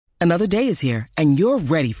Another day is here, and you're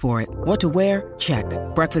ready for it. What to wear? Check.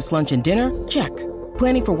 Breakfast, lunch, and dinner? Check.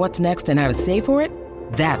 Planning for what's next and how to save for it?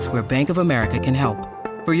 That's where Bank of America can help.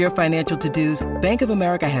 For your financial to-dos, Bank of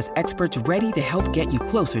America has experts ready to help get you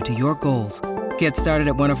closer to your goals. Get started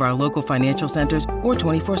at one of our local financial centers or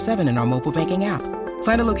 24/7 in our mobile banking app.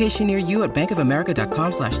 Find a location near you at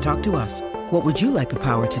bankofamerica.com/talktous. What would you like the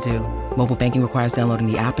power to do? Mobile banking requires downloading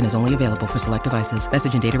the app and is only available for select devices.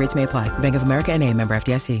 Message and data rates may apply. Bank of America N.A., member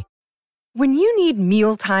FDIC. When you need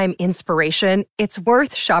mealtime inspiration, it's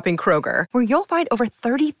worth shopping Kroger, where you'll find over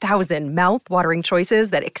 30,000 mouth-watering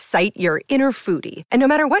choices that excite your inner foodie. And no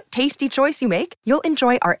matter what tasty choice you make, you'll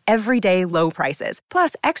enjoy our everyday low prices,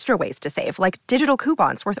 plus extra ways to save, like digital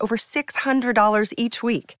coupons worth over $600 each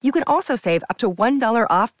week. You can also save up to $1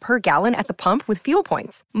 off per gallon at the pump with fuel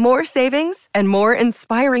points. More savings and more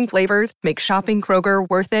inspiring flavors make shopping Kroger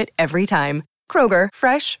worth it every time. Kroger,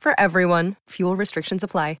 fresh for everyone. Fuel restrictions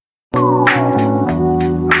apply.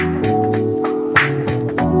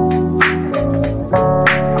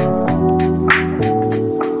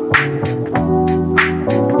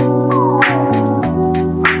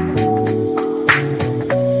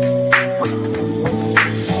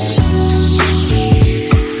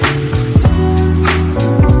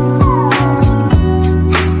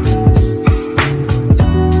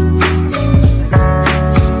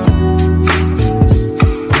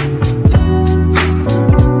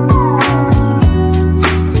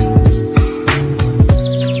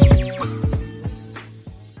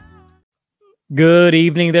 Good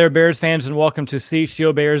evening there, Bears fans, and welcome to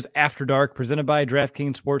CHGO Bears After Dark, presented by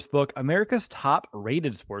DraftKings Sportsbook, America's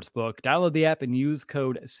top-rated sportsbook. Download the app and use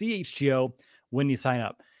code CHGO when you sign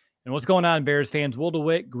up. And what's going on, Bears fans? Will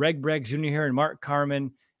DeWitt, Greg Bragg Jr. here, and Mark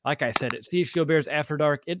Carman. Like I said, it's CHGO Bears After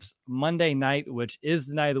Dark. It's Monday night, which is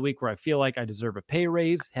the night of the week where I feel like I deserve a pay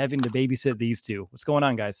raise having to babysit these two. What's going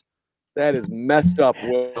on, guys? That is messed up,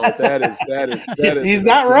 Will. That is. He's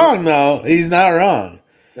not wrong, though. He's not wrong.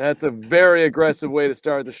 That's a very aggressive way to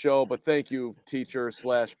start the show, but thank you, teacher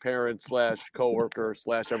 / parent / coworker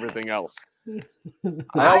 / everything else.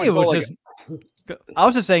 I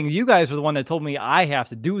was just saying, you guys are the one that told me I have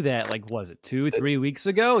to do that. Like, was it 2-3 weeks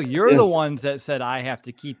ago? You're the ones that said I have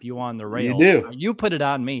to keep you on the rails. You do. You put it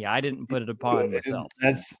on me. I didn't put it upon myself.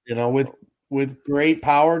 That's, with great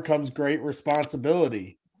power comes great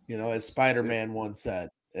responsibility, as Spider-Man once said.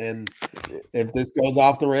 And if this goes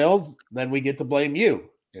off the rails, then we get to blame you.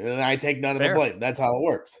 And I take none of the blame. That's how it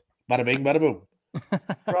works. Bada bing, bada boom.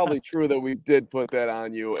 Probably true that we did put that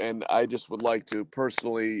on you. And I just would like to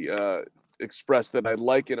personally express that I'd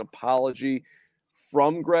like an apology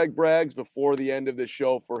from Greg Braggs before the end of the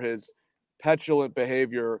show for his petulant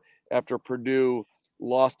behavior after Purdue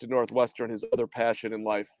lost to Northwestern, his other passion in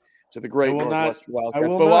life, to the great Northwestern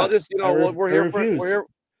Wildcats. But I'll just, we're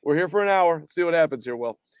here for an hour. Let's see what happens here,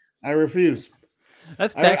 Will. I refuse.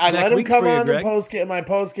 I let him come on my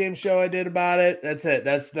post game show I did about it. That's it.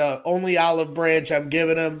 That's the only olive branch I'm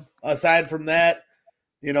giving him. Aside from that,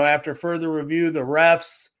 after further review, the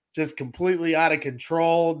refs just completely out of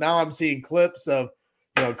control. Now I'm seeing clips of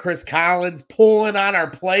Chris Collins pulling on our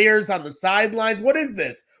players on the sidelines. What is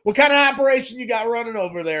this? What kind of operation you got running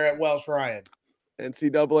over there at Welsh Ryan?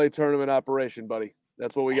 NCAA tournament operation, buddy.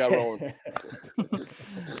 That's what we got rolling.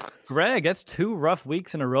 Greg, that's 2 rough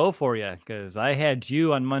weeks in a row for you, because I had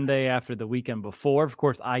you on Monday after the weekend before. Of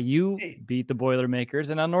course, IU beat the Boilermakers,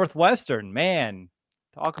 and on Northwestern, man,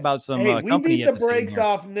 talk about some company. We beat the brakes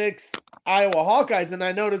off Nick's Iowa Hawkeyes, and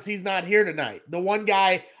I noticed he's not here tonight. The one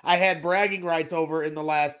guy I had bragging rights over in the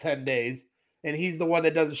last 10 days, and he's the one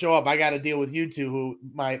that doesn't show up. I got to deal with you two who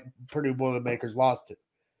my Purdue Boilermakers lost to.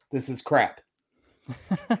 This is crap.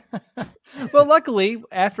 Well, luckily,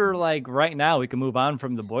 after right now, we can move on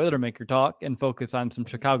from the Boilermaker talk and focus on some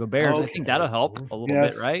Chicago Bears. Okay. I think that'll help a little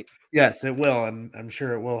bit, right? Yes, it will. And I'm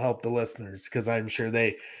sure it will help the listeners, because I'm sure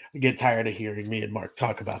they get tired of hearing me and Mark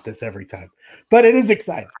talk about this every time. But it is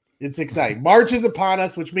exciting. It's exciting. March is upon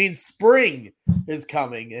us, which means spring is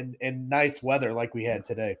coming and nice weather like we had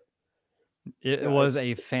today. It was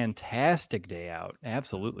a fantastic day out.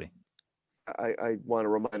 Absolutely. I want to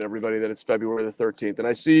remind everybody that it's February the 13th. And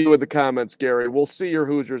I see you in the comments, Gary. We'll see your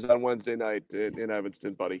Hoosiers on Wednesday night in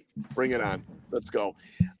Evanston, buddy. Bring it on. Let's go.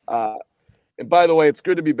 And by the way, it's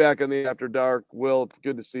good to be back on the After Dark. Will,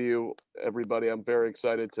 good to see you, everybody. I'm very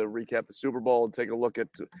excited to recap the Super Bowl and take a look at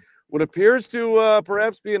what appears to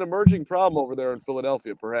perhaps be an emerging problem over there in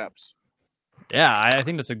Philadelphia, perhaps. Yeah, I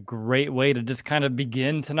think that's a great way to just kind of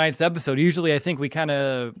begin tonight's episode. Usually I think we kind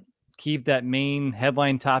of keep that main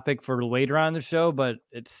headline topic for later on in the show, but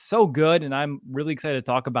it's so good, and I'm really excited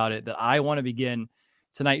to talk about it that I want to begin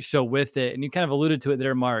tonight's show with it. And you kind of alluded to it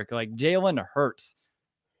there, Mark, like Jalen Hurts.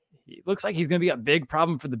 It looks like he's going to be a big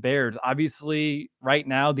problem for the Bears. Obviously, right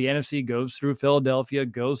now, the NFC goes through Philadelphia,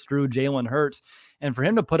 goes through Jalen Hurts. And for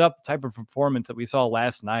him to put up the type of performance that we saw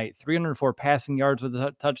last night, 304 passing yards with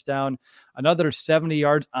a touchdown, another 70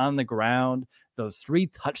 yards on the ground, those 3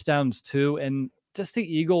 touchdowns too. And just the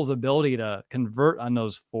Eagles' ability to convert on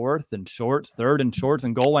those third and shorts,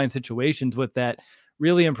 and goal line situations with that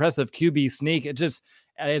really impressive QB sneak. It just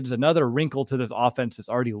adds another wrinkle to this offense that's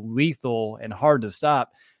already lethal and hard to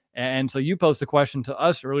stop. And so you posed a question to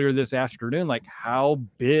us earlier this afternoon, like how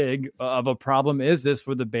big of a problem is this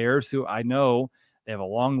for the Bears, who I know they have a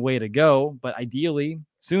long way to go, but ideally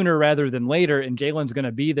sooner rather than later. And Jalen's going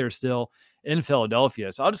to be there still in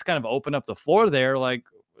Philadelphia. So I'll just kind of open up the floor there. Like,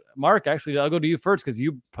 Mark, actually, I'll go to you first because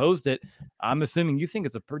you posed it. I'm assuming you think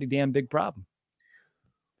it's a pretty damn big problem.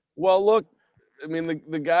 Well, look, I mean,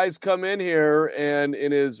 the guy's come in here, and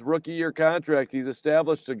in his rookie year contract, he's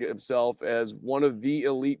established himself as one of the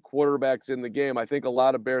elite quarterbacks in the game. I think a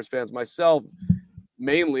lot of Bears fans, myself,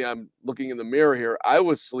 mainly, I'm looking in the mirror here, I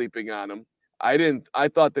was sleeping on him. I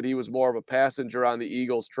thought that he was more of a passenger on the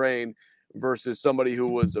Eagles train versus somebody who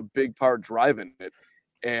was a big part driving it.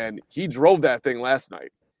 And he drove that thing last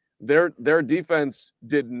night. Their defense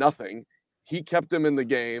did nothing. He kept them in the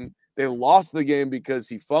game. They lost the game because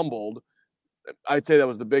he fumbled. I'd say that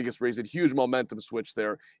was the biggest reason. Huge momentum switch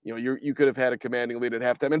there. You know, you could have had a commanding lead at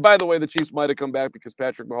halftime. And by the way, the Chiefs might have come back because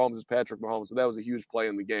Patrick Mahomes is Patrick Mahomes. So that was a huge play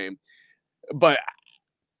in the game. But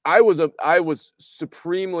I was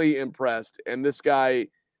supremely impressed. And this guy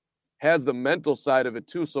has the mental side of it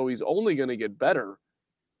too. So he's only going to get better.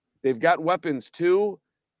 They've got weapons too.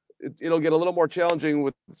 It'll get a little more challenging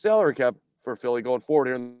with the salary cap for Philly going forward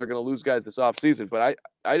here. And they're going to lose guys this offseason. But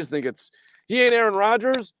I just think he ain't Aaron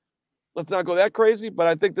Rodgers. Let's not go that crazy, but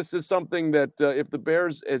I think this is something that if the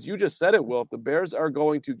Bears, as you just said it, Will, if the Bears are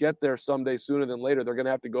going to get there someday sooner than later, they're going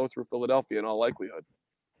to have to go through Philadelphia in all likelihood.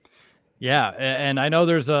 Yeah, and I know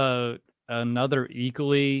there's another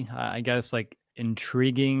equally, I guess, like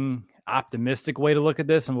intriguing, optimistic way to look at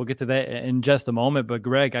this, and we'll get to that in just a moment. But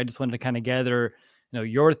Greg, I just wanted to kind of gather,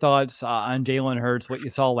 your thoughts on Jalen Hurts, what you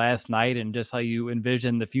saw last night, and just how you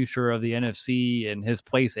envision the future of the NFC and his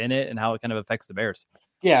place in it, and how it kind of affects the Bears.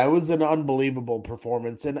 Yeah, it was an unbelievable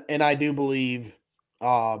performance. And I do believe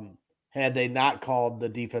had they not called the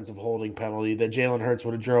defensive holding penalty, that Jalen Hurts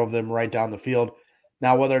would have drove them right down the field.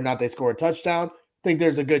 Now, whether or not they score a touchdown, I think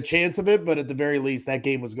there's a good chance of it, but at the very least, that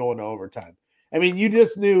game was going to overtime. I mean, you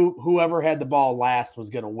just knew whoever had the ball last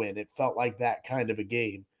was going to win. It felt like that kind of a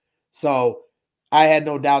game. So I had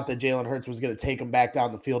no doubt that Jalen Hurts was going to take him back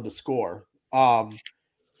down the field to score.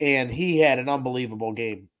 And he had an unbelievable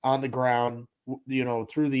game on the ground,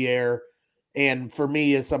 through the air. And for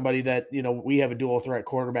me, as somebody that, we have a dual threat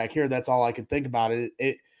quarterback here, that's all I could think about.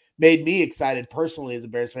 It made me excited personally as a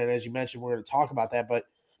Bears fan. As you mentioned, we're going to talk about that. But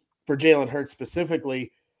for Jalen Hurts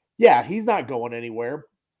specifically, yeah, he's not going anywhere.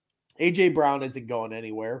 A.J. Brown isn't going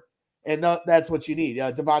anywhere. And that's what you need.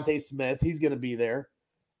 Devontae Smith, he's going to be there.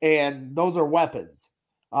 And those are weapons.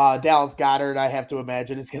 Dallas Goedert, I have to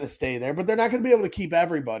imagine, is going to stay there. But they're not going to be able to keep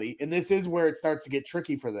everybody. And this is where it starts to get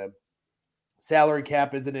tricky for them. Salary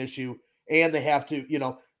cap is an issue. And they have to,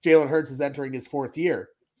 Jalen Hurts is entering his 4th year.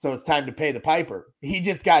 So it's time to pay the piper. He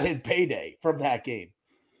just got his payday from that game.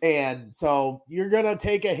 And so you're going to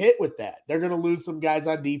take a hit with that. They're going to lose some guys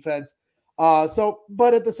on defense.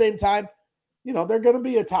 But at the same time, they're going to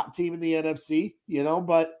be a top team in the NFC,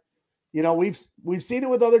 but we've seen it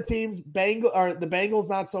with other teams. The Bengals,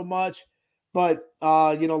 not so much, but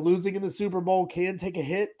losing in the Super Bowl can take a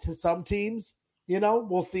hit to some teams.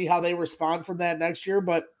 We'll see how they respond from that next year.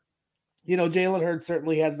 But, Jalen Hurts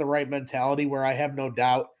certainly has the right mentality where I have no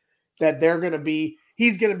doubt that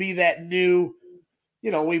he's going to be that new,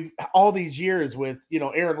 we've all these years with,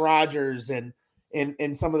 Aaron Rodgers and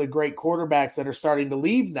some of the great quarterbacks that are starting to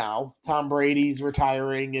leave now. Tom Brady's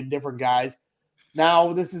retiring and different guys.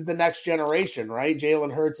 Now this is the next generation, right?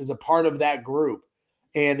 Jalen Hurts is a part of that group.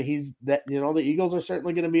 And the Eagles are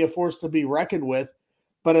certainly going to be a force to be reckoned with.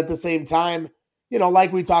 But at the same time,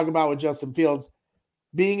 like we talk about with Justin Fields,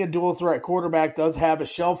 being a dual threat quarterback does have a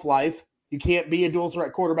shelf life. You can't be a dual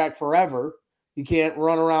threat quarterback forever. You can't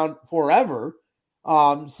run around forever.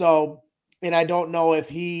 And I don't know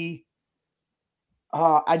if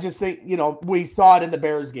I just think, we saw it in the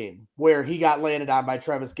Bears game where he got landed on by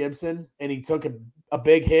Travis Gibson and he took a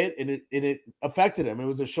big hit and it affected him. It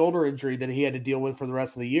was a shoulder injury that he had to deal with for the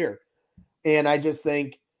rest of the year. And I just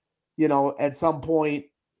think, at some point,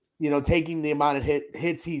 taking the amount of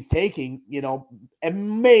hits he's taking, it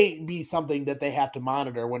may be something that they have to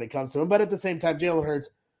monitor when it comes to him. But at the same time, Jalen Hurts,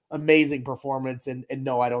 amazing performance. And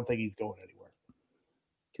no, I don't think he's going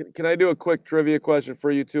anywhere. Can I do a quick trivia question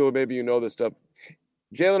for you two? Or maybe you know this stuff.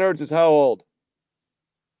 Jalen Hurts is how old?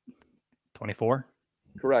 24.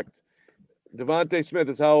 Correct. Devontae Smith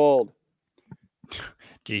is how old?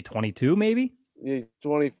 22 maybe? He's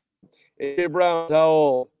 20. AJ Brown is how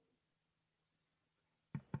old?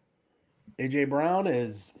 AJ Brown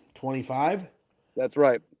is 25. That's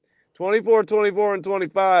right. 24, 24, and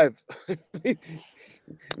 25.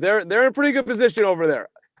 They're in a pretty good position over there.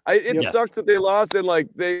 It sucks that they lost, and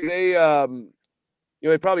they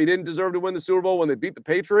probably didn't deserve to win the Super Bowl when they beat the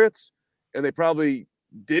Patriots, and they probably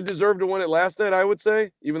did deserve to win it last night, I would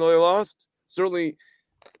say, even though they lost. Certainly,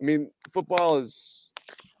 I mean, football is,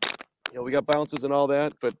 we got bounces and all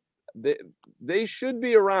that, but they should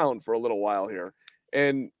be around for a little while here.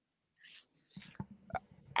 And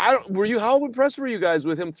how impressed were you guys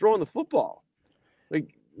with him throwing the football?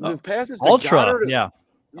 Like the passes to Goddard,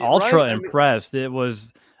 ultra impressed. It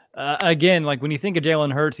was again, like when you think of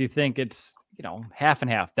Jalen Hurts, you think it's half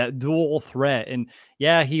and half, that dual threat. And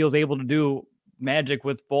he was able to do magic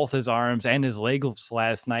with both his arms and his legs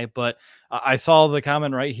last night. But I saw the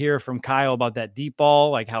comment right here from Kyle about that deep ball,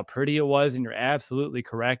 like how pretty it was, and you're absolutely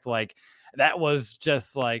correct. Like that was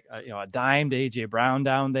just like a dime to AJ Brown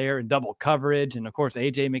down there in double coverage, and of course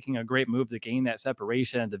AJ making a great move to gain that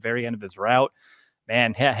separation at the very end of his route.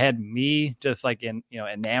 Man, had me just like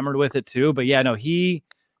enamored with it too. But he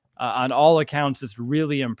on all accounts is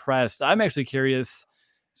really impressed. I'm actually curious.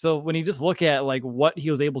 So when you just look at like what he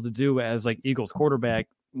was able to do as like Eagles quarterback,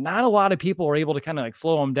 not a lot of people are able to kind of like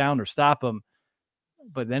slow him down or stop him.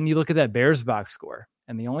 But then you look at that Bears box score,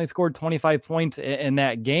 and they only scored 25 points in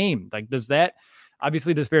that game. Like, does that,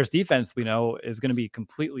 obviously this Bears defense, we know, is going to be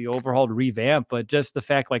completely overhauled, revamped, but just the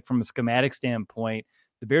fact, like from a schematic standpoint,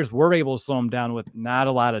 the Bears were able to slow them down with not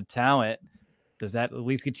a lot of talent. Does that at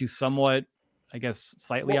least get you somewhat, I guess,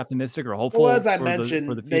 slightly optimistic or hopeful? Well, as I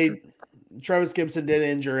mentioned, Travis Gibson did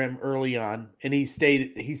injure him early on, and he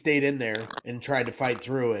stayed in there and tried to fight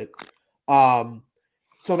through it.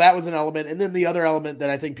 So that was an element. And then the other element that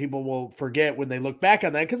I think people will forget when they look back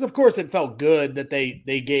on that, because of course it felt good that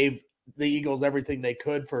they gave the Eagles everything they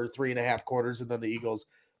could for 3.5 quarters, and then the Eagles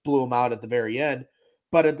blew them out at the very end.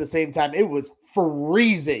 But at the same time, it was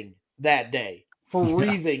freezing that day.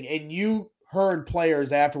 Freezing. Yeah. And you heard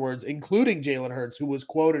players afterwards, including Jalen Hurts, who was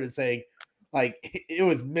quoted as saying, like, it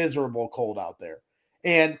was miserable cold out there.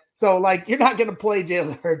 And so, like, you're not going to play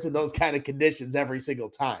Jalen Hurts in those kind of conditions every single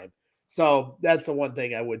time. So that's the one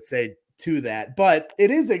thing I would say to that. But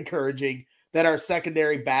it is encouraging that our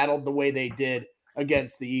secondary battled the way they did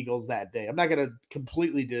against the Eagles that day. I'm not going to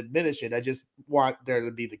completely diminish it. I just want there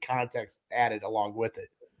to be the context added along with it.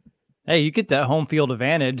 Hey, you get that home field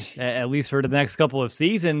advantage, at least for the next couple of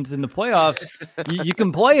seasons in the playoffs. you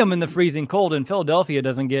can play them in the freezing cold, and Philadelphia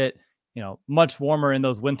doesn't get, much warmer in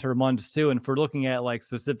those winter months too. And for looking at like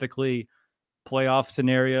specifically playoff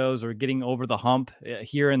scenarios or getting over the hump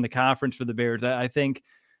here in the conference for the Bears, I think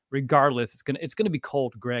regardless, it's gonna be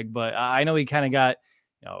cold, Greg. But I know he kind of got,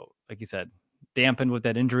 like you said, dampened with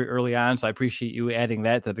that injury early on. So I appreciate you adding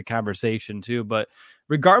that to the conversation too. But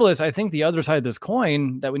regardless, I think the other side of this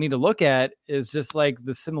coin that we need to look at is just like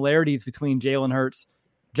the similarities between Jalen Hurts,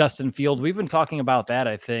 Justin Fields. We've been talking about that,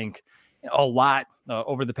 I think, a lot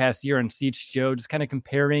over the past year on CHGO, just kind of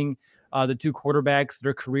comparing the two quarterbacks,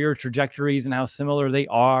 their career trajectories and how similar they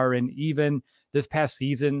are. And even this past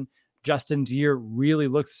season, Justin's year really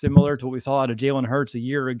looks similar to what we saw out of Jalen Hurts a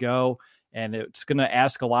year ago. And it's going to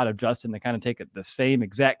ask a lot of Justin to kind of take the same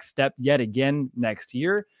exact step yet again next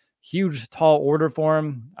year. Huge, tall order for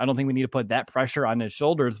him. I don't think we need to put that pressure on his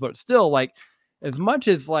shoulders, but still, like, as much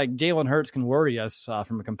as like Jalen Hurts can worry us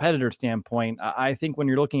from a competitor standpoint, I think when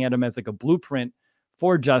you're looking at him as like a blueprint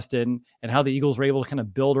for Justin and how the Eagles were able to kind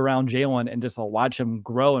of build around Jalen and just watch him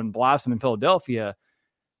grow and blossom in Philadelphia,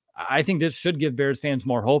 I think this should give Bears fans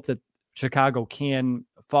more hope that Chicago can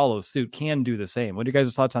follow suit, can do the same. What are you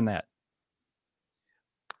guys' thoughts on that?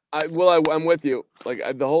 I'm with you.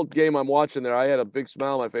 Like the whole game I'm watching there, I had a big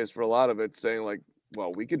smile on my face for a lot of it, saying like,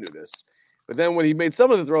 well, we can do this. But then when he made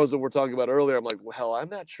some of the throws that we're talking about earlier, I'm like, well, I'm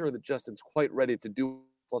not sure that Justin's quite ready to do.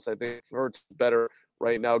 Plus, I think Hurts is better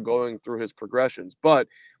right now going through his progressions. But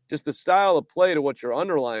just the style of play to what you're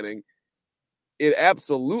underlining, it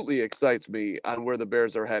absolutely excites me on where the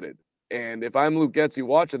Bears are headed. And if I'm Luke Getsy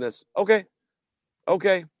watching this, okay.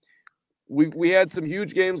 We had some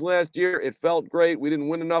huge games last year. It felt great. We didn't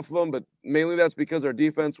win enough of them, but mainly that's because our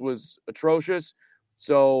defense was atrocious.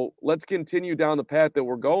 So let's continue down the path that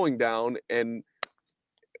we're going down. And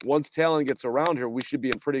once talent gets around here, we should be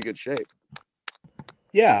in pretty good shape.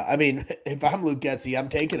 Yeah, I mean, if I'm Luke Getsy, I'm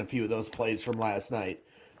taking a few of those plays from last night.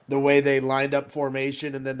 The way they lined up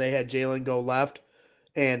formation and then they had Jalen go left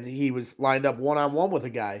and he was lined up one-on-one with a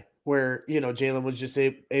guy where, Jalen was just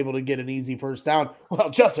able to get an easy first down. Well,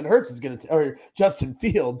 Justin Fields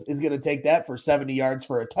is going to take that for 70 yards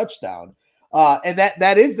for a touchdown. And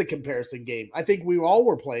that is the comparison game. I think we all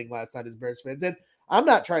were playing last night as Bears fans. And I'm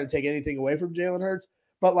not trying to take anything away from Jalen Hurts,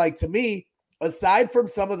 but like to me, aside from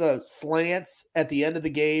some of the slants at the end of the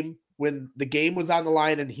game, when the game was on the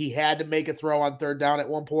line and he had to make a throw on third down at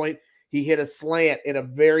one point, he hit a slant in a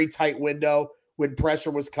very tight window when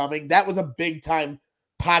pressure was coming. That was a big time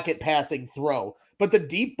pocket passing throw. But the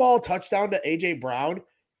deep ball touchdown to A.J. Brown,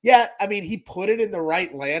 yeah, I mean, he put it in the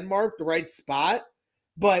right landmark, the right spot.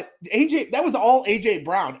 But that was all A.J.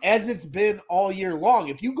 Brown, as it's been all year long.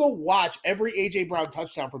 If you go watch every A.J. Brown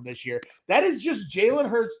touchdown from this year, that is just Jalen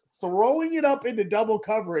Hurts throwing it up into double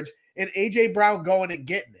coverage and A.J. Brown going and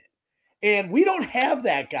getting it. And we don't have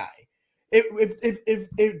that guy.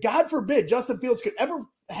 If God forbid Justin Fields could ever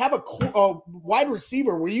have a wide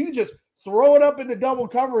receiver where you can just throw it up into double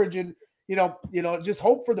coverage and just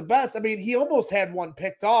hope for the best. I mean, he almost had one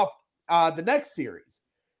picked off the next series.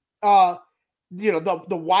 The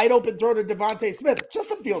wide open throw to Devontae Smith.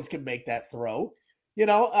 Justin Fields can make that throw.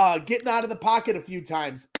 Getting out of the pocket a few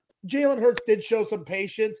times. Jalen Hurts did show some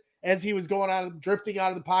patience as he was drifting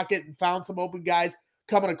out of the pocket and found some open guys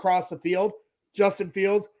coming across the field. Justin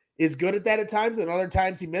Fields is good at that at times, and other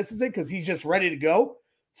times he misses it because he's just ready to go.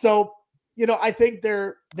 So, I think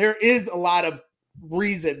there is a lot of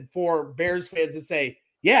reason for Bears fans to say,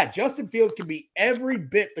 yeah, Justin Fields can be every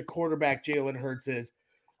bit the quarterback Jalen Hurts is,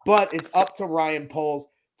 but it's up to Ryan Poles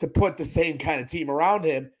to put the same kind of team around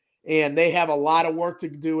him, and they have a lot of work to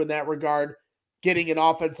do in that regard, getting an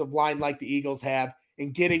offensive line like the Eagles have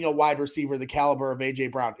and getting a wide receiver the caliber of A.J.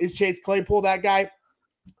 Brown. Is Chase Claypool that guy?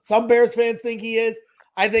 Some Bears fans think he is.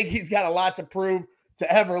 I think he's got a lot to prove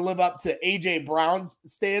to ever live up to A.J. Brown's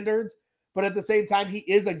standards, but at the same time, he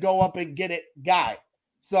is a go-up-and-get-it guy.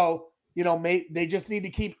 So, they just need to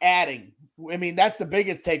keep adding. I mean, that's the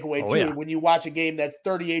biggest takeaway, too, when you watch a game that's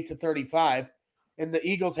 38-35, and the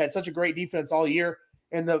Eagles had such a great defense all year,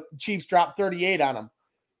 and the Chiefs dropped 38 on them.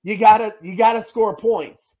 You gotta score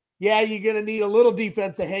points. Yeah, you're going to need a little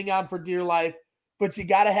defense to hang on for dear life, but you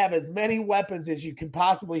got to have as many weapons as you can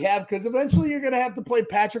possibly have because eventually you're going to have to play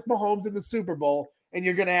Patrick Mahomes in the Super Bowl, and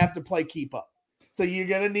you're going to have to play keep up. So you're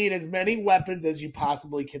going to need as many weapons as you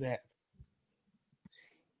possibly can have.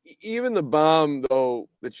 Even the bomb, though,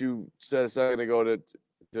 that you said a second ago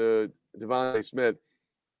to Devontae Smith,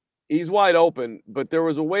 he's wide open, but there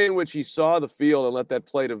was a way in which he saw the field and let that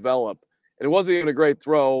play develop. And it wasn't even a great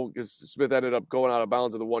throw because Smith ended up going out of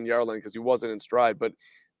bounds at the 1 yard line because he wasn't in stride. But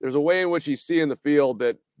there's a way in which he's seeing the field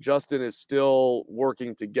that Justin is still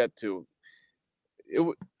working to get to.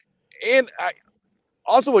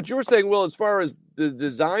 Also, what you were saying, Will, as far as the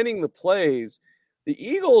designing the plays, the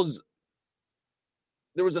Eagles,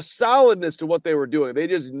 there was a solidness to what they were doing. They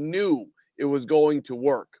just knew it was going to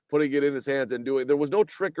work, putting it in his hands and doing it. There was no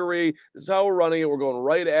trickery. This is how we're running it. We're going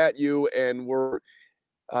right at you, and we're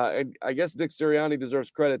and I guess Nick Sirianni deserves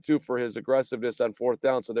credit, too, for his aggressiveness on fourth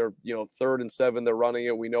down. So they're, 3rd and 7, they're running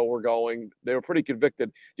it. We know we're going. They were pretty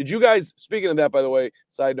convicted. Did you guys, speaking of that, by the way,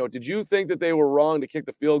 side note, did you think that they were wrong to kick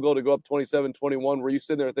the field goal to go up 27-21? Were you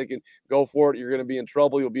sitting there thinking, go for it, you're going to be in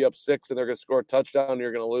trouble, you'll be up 6, and they're going to score a touchdown, and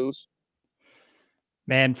you're going to lose?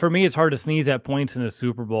 Man, for me, it's hard to sneeze at points in a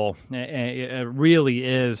Super Bowl. It really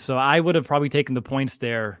is. So I would have probably taken the points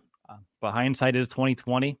there. But hindsight is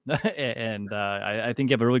 2020, and I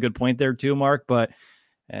think you have a really good point there too, Mark. But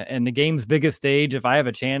in the game's biggest stage, if I have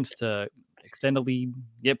a chance to extend a lead,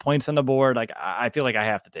 get points on the board, I feel like I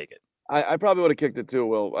have to take it. I probably would have kicked it too,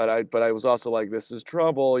 Will. But I was also like, this is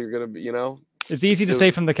trouble. You're gonna be, It's easy to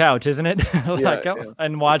say from the couch, isn't it?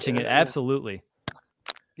 And watching it, absolutely.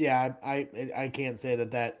 Yeah, I can't say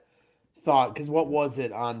that thought, because what was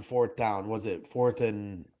it on fourth down? Was it 4th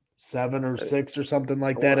and 7 or 6 or something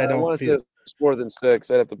like that? I don't feel it's 4th and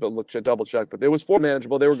 6. I'd have to double check, but it was 4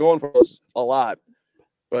 manageable. They were going for us a lot,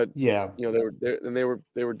 but yeah, they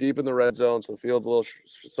were deep in the red zone, so the field's a little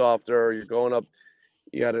softer. You're going up,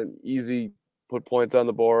 you had an easy put points on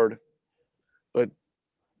the board, but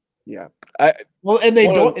yeah, they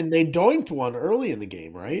doinked one early in the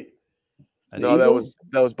game, right? No, that was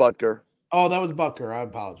Butker. Oh, that was Butker. I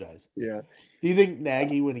apologize. Yeah. Do you think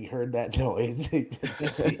Nagy, when he heard that noise, he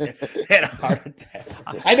had a heart attack?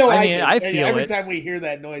 I know. I feel every time we hear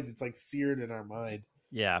that noise, it's like seared in our mind.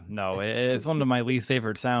 Yeah, no, it's one of my least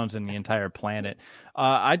favorite sounds in the entire planet.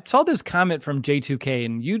 I saw this comment from J2K,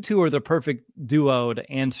 and you two are the perfect duo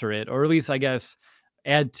to answer it, or at least I guess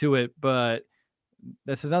add to it. But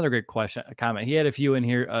this is another great comment. He had a few in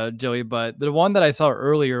here, Joey, but the one that I saw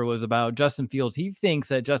earlier was about Justin Fields. He thinks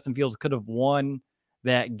that Justin Fields could have won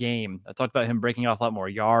that game. I talked about him breaking off a lot more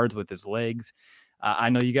yards with his legs. I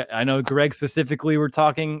know Greg specifically were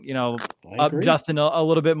talking, up Justin a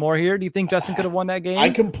little bit more here. Do you think Justin could have won that game?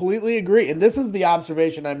 I completely agree. And this is the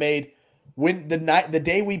observation I made when the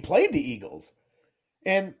day we played the Eagles.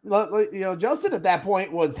 And Justin at that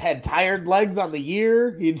point had tired legs on the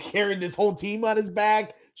year. He'd carried this whole team on his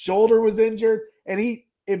back. Shoulder was injured. And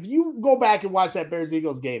if you go back and watch that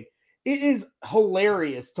Bears-Eagles game, it is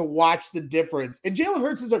hilarious to watch the difference. And Jalen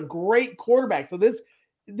Hurts is a great quarterback. So this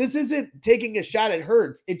isn't taking a shot at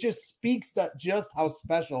Hurts. It just speaks to just how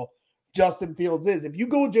special Justin Fields is. If you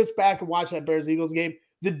go just back and watch that Bears-Eagles game,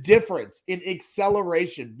 the difference in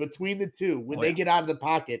acceleration between the two when they get out of the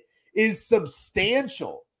pocket is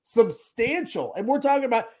substantial. And we're talking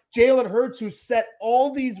about Jalen Hurts, who set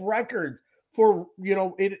all these records for,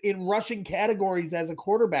 in rushing categories as a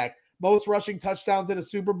quarterback. Most rushing touchdowns in a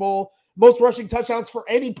Super Bowl, most rushing touchdowns for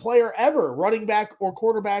any player ever, running back or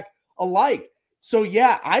quarterback alike. So,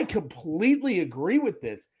 yeah, I completely agree with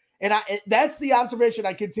this. And that's the observation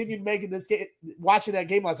I continued making this game, watching that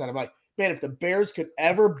game last night. I'm like, man, if the Bears could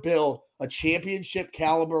ever build a championship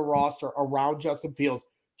caliber roster around Justin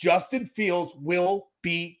Fields will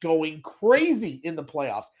be going crazy in the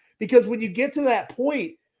playoffs. Because when you get to that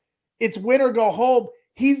point, it's win or go home.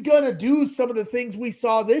 He's going to do some of the things we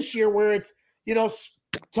saw this year where it's,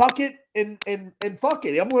 tuck it and fuck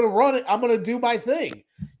it. I'm going to run it. I'm going to do my thing,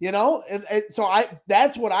 And so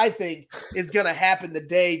that's what I think is going to happen the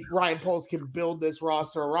day Ryan Poles can build this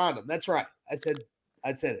roster around him. That's right. I said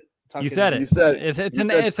it. You said it.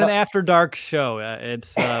 It's an after dark show.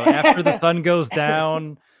 It's after the sun goes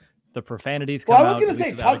down, the profanities come out. Well, I was going to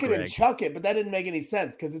say tuck it and chuck it, but that didn't make any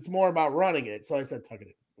sense because it's more about running it. So I said tuck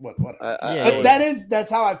it. Whatever. That's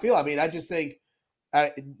how I feel. I mean, I just think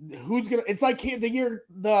who's gonna? It's like the year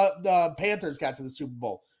the Panthers got to the Super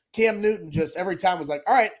Bowl. Cam Newton just every time was like,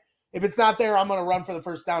 "All right, if it's not there, I'm going to run for the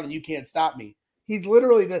first down, and you can't stop me." He's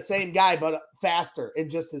literally the same guy, but faster and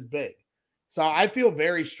just as big. So I feel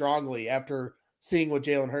very strongly after seeing what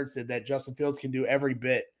Jalen Hurts did that Justin Fields can do every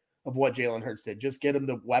bit of what Jalen Hurts did. Just get him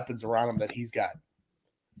the weapons around him that he's got.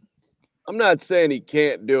 I'm not saying he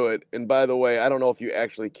can't do it. And by the way, I don't know if you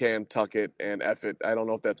actually can tuck it and F it. I don't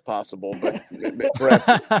know if that's possible, but perhaps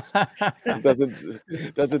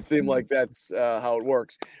it doesn't seem like that's how it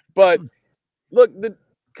works. But look,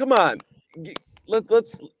 come on.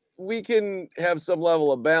 We can have some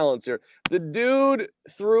level of balance here. The dude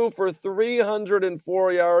threw for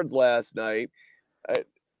 304 yards last night.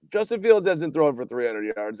 Justin Fields hasn't thrown for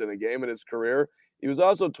 300 yards in a game in his career. He was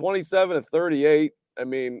also 27 of 38. I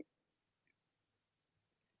mean,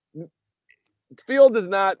 Fields is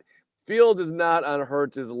not on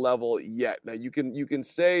Hurts' level yet. Now you can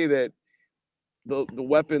say that the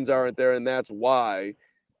weapons aren't there and that's why,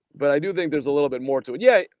 but I do think there's a little bit more to it.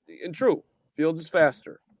 Yeah, and true. Fields is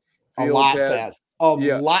faster. Fields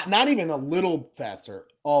lot, not even a little faster,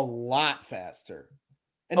 a lot faster.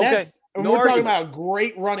 And we're talking about a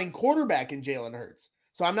great running quarterback in Jalen Hurts.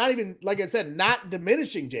 So I'm not even, like I said, not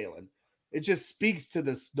diminishing Jalen. It just speaks to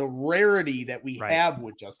the rarity that we have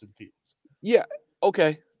with Justin Fields. Yeah.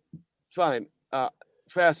 Okay. Fine.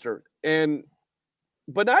 Faster.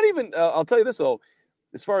 But not even, I'll tell you this though,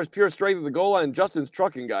 as far as pure strength of the goal line, Justin's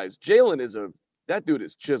trucking guys. Jalen that dude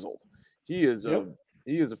is chiseled. He is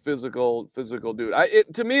a physical dude.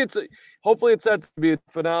 To me, hopefully it sets to be a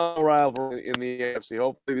phenomenal rivalry in the AFC.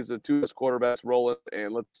 Hopefully these are the two best quarterbacks rolling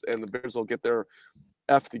and the Bears will get their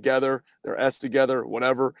F together, their S together,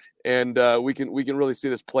 whatever. And we can really see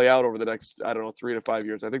this play out over the next, 3 to 5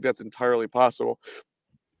 years. I think that's entirely possible.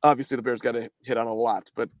 Obviously the Bears got to hit on a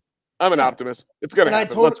lot, but I'm an optimist. It's going to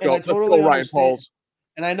happen. Let's go. Let's go, Ryan Poles.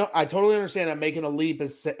 And I totally understand I'm making a leap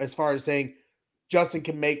as far as saying Justin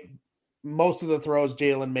can make most of the throws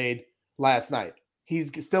Jalen made last night.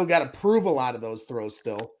 He's still got to prove a lot of those throws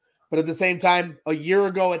still. But at the same time, a year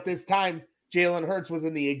ago at this time, Jalen Hurts was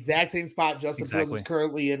in the exact same spot Justin Fields is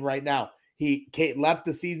currently in right now. He left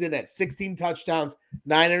the season at 16 touchdowns,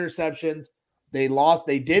 9 interceptions. They lost.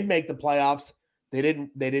 They did make the playoffs. They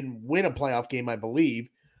didn't win a playoff game, I believe.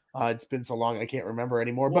 It's been so long I can't remember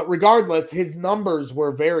anymore. But regardless, his numbers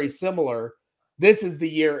were very similar. This is the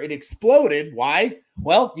year it exploded. Why?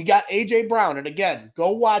 Well, you got A.J. Brown. And again, go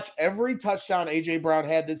watch every touchdown A.J. Brown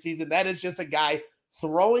had this season. That is just a guy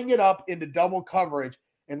throwing it up into double coverage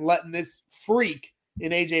and letting this freak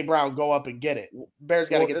in A.J. Brown, go up and get it. Bears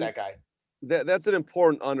got to get that guy. That's an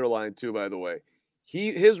important underline, too, by the way.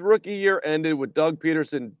 His rookie year ended with Doug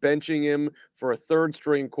Peterson benching him for a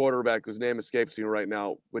third-string quarterback whose name escapes me right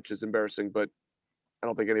now, which is embarrassing, but I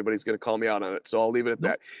don't think anybody's going to call me out on it, so I'll leave it at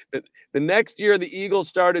that. The next year, the Eagles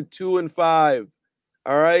started 2-5.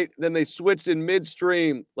 All right. Then they switched in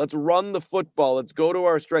midstream. Let's run the football. Let's go to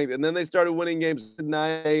our strength. And then they started winning games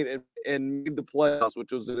 9-8 and made the playoffs,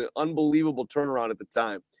 which was an unbelievable turnaround at the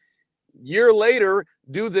time. Year later,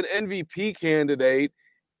 dude's an MVP candidate,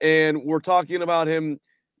 and we're talking about him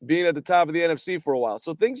being at the top of the NFC for a while.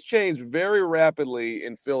 So things changed very rapidly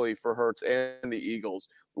in Philly for Hurts and the Eagles,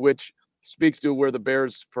 which speaks to where the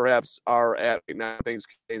Bears perhaps are at right now. Things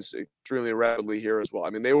changed extremely rapidly here as well.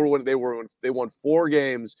 I mean, they won 4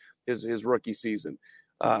 games his rookie season,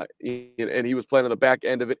 and he was playing on the back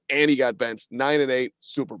end of it, and he got benched. 9-8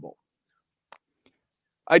 Super Bowl.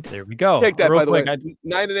 There we go. Take that, real by the quick,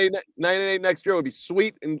 way. 9-8 next year would be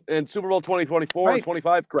sweet, and Super Bowl 2024 and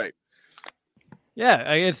 25, great.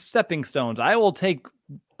 Yeah, it's stepping stones. I will take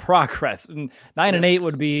progress, and 9-8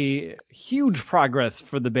 would be huge progress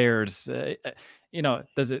for the Bears.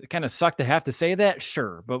 Does it kind of suck to have to say that?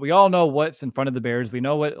 Sure, but we all know what's in front of the Bears. We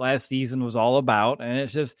know what last season was all about, and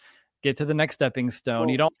it's just get to the next stepping stone.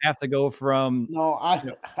 You don't have to go from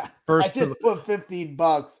first. I just put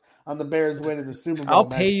 $15 on the Bears winning the Super Bowl. I'll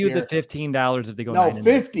pay you the $15 if they go. No,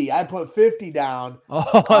 50. I put 50 down.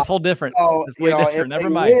 Oh, that's whole different. That's way different. Never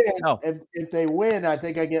mind. If they win, I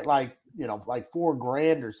think I get like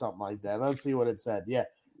 $4,000 or something like that. Let's see what it said. Yeah,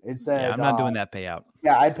 it said. I'm not doing that payout.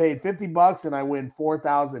 Yeah, I paid $50 and I win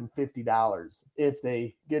 $4,050 if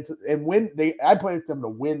they get to and win. I put them to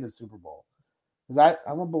win the Super Bowl because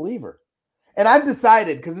I'm a believer, and I've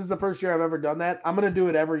decided because this is the first year I've ever done that. I'm going to do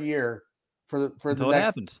it every year for the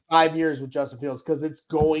next 5 years with Justin Fields because it's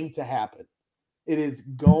going to happen. It is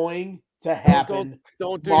going to happen.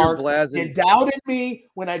 Don't do Mark, your blasting. You doubted me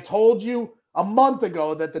when I told you a month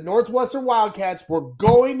ago that the Northwestern Wildcats were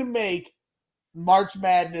going to make March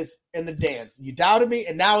Madness and the dance. You doubted me,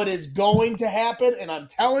 and now it is going to happen. And I'm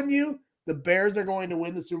telling you, the Bears are going to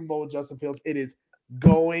win the Super Bowl with Justin Fields. It is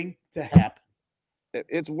going to happen.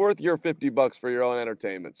 It's worth your $50 for your own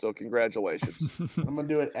entertainment. So congratulations. I'm going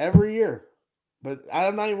to do it every year. But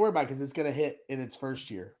I'm not even worried about it because it's going to hit in its first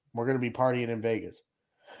year. We're going to be partying in Vegas.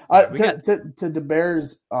 To the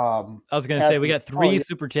Bears. I was going to say we got 3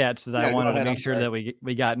 super chats that I wanted to make sure that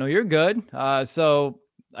we got. No, you're good. So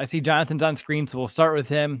I see Jonathan's on screen, so we'll start with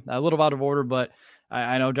him. A little out of order, but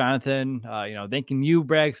I know Jonathan. Thanking you,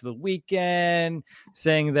 Braggs, for the weekend,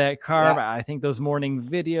 saying that Carb. Yeah. I think those morning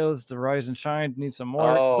videos, the Rise and Shine, need some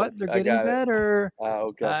more, but they're getting better.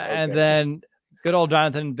 Okay. And then good old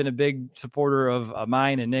Jonathan, been a big supporter of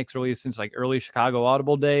mine and Nick's really since early Chicago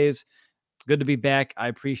Audible days. Good to be back. I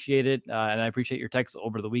appreciate it. And I appreciate your text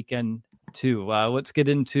over the weekend too. Let's get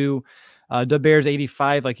into the Bears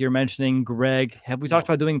 85. Like you're mentioning, Greg, have we talked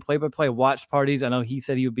about doing play-by-play watch parties? I know he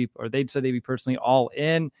said he would be, or they'd said they'd be personally all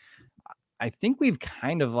in. I think we've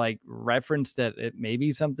kind of referenced that it may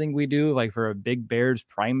be something we do for a big Bears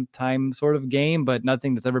primetime sort of game, but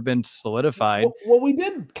nothing that's ever been solidified. Well, we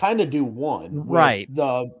did kind of do one, right?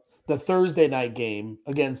 The Thursday night game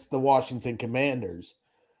against the Washington Commanders.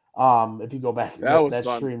 If you go back, that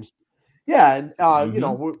streams, yeah, and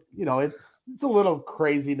it's a little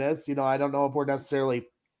craziness. I don't know if we're necessarily,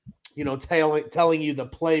 telling you the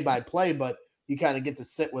play by play, but you kind of get to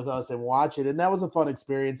sit with us and watch it. And that was a fun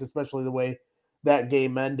experience, especially the way that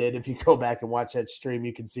game ended. If you go back and watch that stream,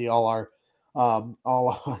 you can see all our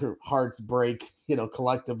hearts break,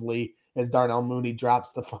 collectively as Darnell Mooney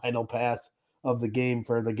drops the final pass of the game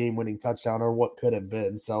for the game-winning touchdown or what could have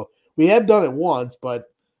been. So we have done it once, but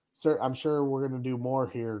I'm sure we're going to do more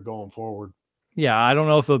here going forward. Yeah, I don't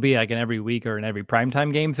know if it'll be an every week or an every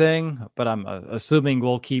primetime game thing, but I'm assuming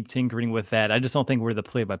we'll keep tinkering with that. I just don't think we're the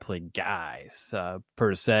play-by-play guys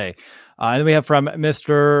per se. And then we have from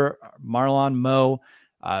Mr. Marlon Moe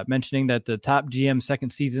mentioning that the top GM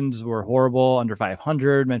second seasons were horrible, under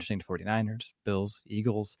 500, mentioning the 49ers, Bills,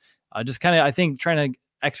 Eagles. Just kind of, I think, trying to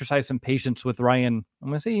exercise some patience with Ryan. I'm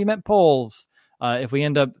going to say he meant polls. If we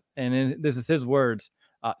end up, and this is his words,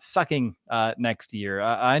 sucking next year.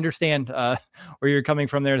 I understand where you're coming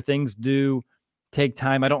from there. Things do take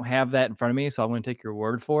time. I don't have that in front of me, so I'm going to take your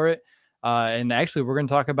word for it. And actually, we're going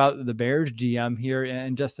to talk about the Bears GM here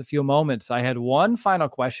in just a few moments. I had one final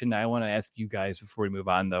question I want to ask you guys before we move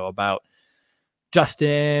on, though, about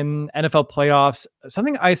Justin, NFL playoffs.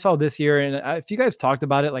 Something I saw this year, and if you guys talked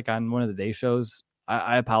about it on one of the day shows,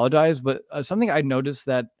 I apologize, but something I noticed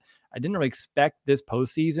that I didn't really expect this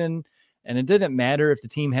postseason. And it didn't matter if the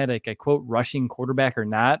team had like a quote rushing quarterback or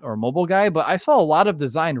not, or a mobile guy, but I saw a lot of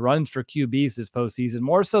designed runs for QBs this postseason,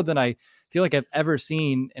 more so than I feel like I've ever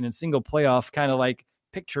seen in a single playoff kind of like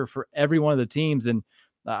picture for every one of the teams. And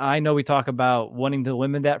I know we talk about wanting to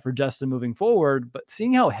limit that for Justin moving forward, but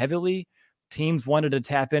seeing how heavily teams wanted to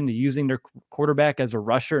tap into using their quarterback as a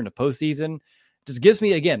rusher in the postseason just gives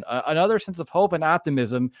me, again, another sense of hope and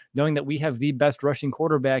optimism, knowing that we have the best rushing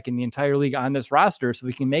quarterback in the entire league on this roster, so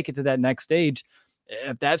we can make it to that next stage.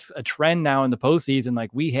 If that's a trend now in the postseason, like,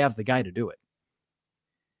 we have the guy to do it.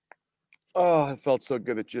 Oh, it felt so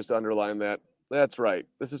good that you just underlined that. That's right.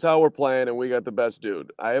 This is how we're playing, and we got the best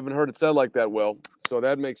dude. I haven't heard it said like that, Will. So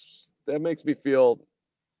that makes me feel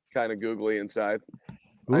kind of googly inside.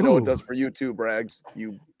 Ooh. I know it does for you too, Braggs.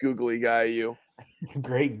 You googly guy, you.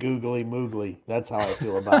 Great googly moogly. That's how I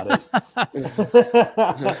feel about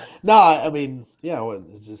it. No, I mean, yeah,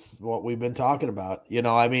 it's just what we've been talking about.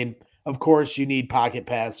 I mean, of course you need pocket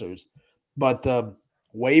passers, but the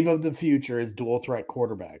wave of the future is dual threat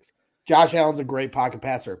quarterbacks. Josh Allen's a great pocket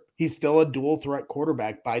passer. He's still a dual threat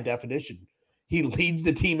quarterback by definition. He leads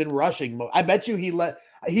the team in rushing. I bet you he had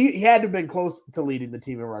to have been close to leading the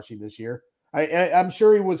team in rushing this year. I'm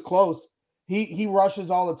sure he was close. He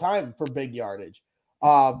rushes all the time for big yardage.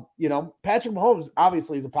 Patrick Mahomes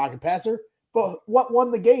obviously is a pocket passer, but what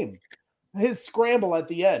won the game? His scramble at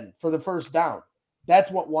the end for the first down.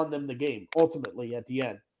 That's what won them the game ultimately at the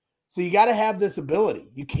end. So you got to have this ability.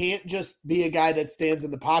 You can't just be a guy that stands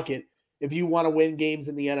in the pocket if you want to win games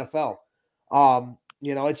in the NFL.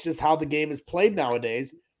 It's just how the game is played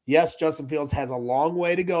nowadays. Yes, Justin Fields has a long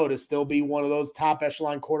way to go to still be one of those top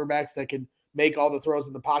echelon quarterbacks that can make all the throws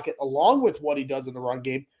in the pocket along with what he does in the run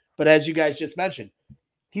game. But as you guys just mentioned,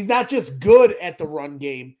 he's not just good at the run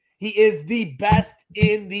game. He is the best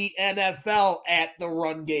in the NFL at the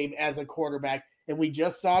run game as a quarterback. And we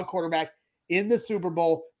just saw a quarterback in the Super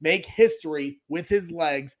Bowl make history with his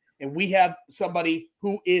legs. And we have somebody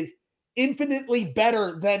who is infinitely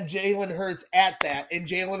better than Jalen Hurts at that. And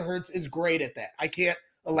Jalen Hurts is great at that. I can't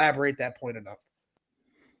elaborate that point enough.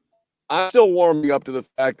 I'm still warming up to the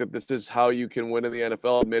fact that this is how you can win in the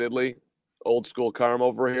NFL, admittedly. Old school Carm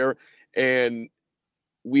over here. And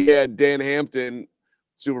we had Dan Hampton,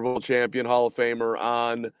 Super Bowl champion, Hall of Famer,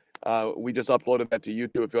 on. We just uploaded that to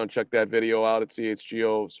YouTube. If you want to check that video out at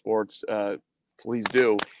CHGO Sports, please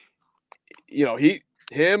do. He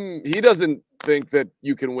doesn't think that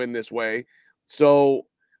you can win this way. So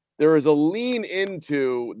there is a lean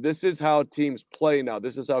into this is how teams play now.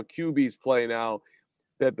 This is how QBs play now,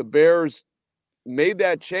 that the Bears made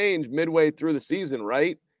that change midway through the season,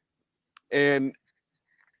 right? And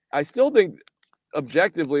I still think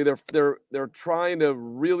objectively they're trying to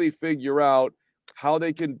really figure out how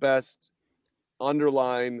they can best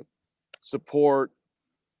underline, support,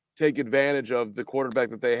 take advantage of the quarterback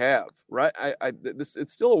that they have, right?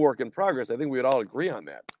 It's still a work in progress. I think we would all agree on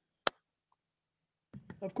that.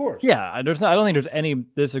 Of course. Yeah, I don't think there's any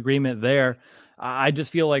disagreement there. I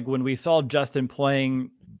just feel like when we saw Justin playing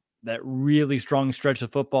that really strong stretch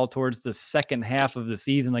of football towards the second half of the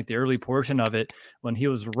season, like the early portion of it, when he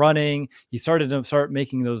was running, he started to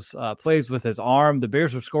making those plays with his arm. The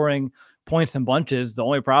Bears were scoring points in bunches. The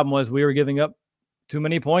only problem was we were giving up too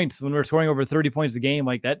many points when we're scoring over 30 points a game.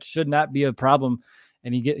 Like, that should not be a problem.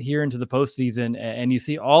 And you get here into the postseason and you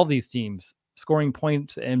see all these teams scoring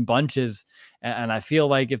points in bunches. And I feel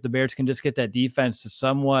like if the Bears can just get that defense to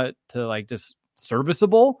somewhat to like just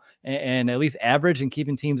serviceable and at least average and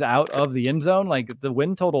keeping teams out of the end zone, like the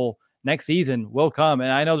win total next season will come.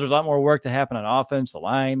 And I know there's a lot more work to happen on offense, the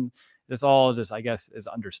line. This all just, I guess, is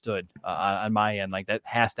understood on my end. Like, that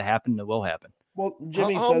has to happen and it will happen. Well,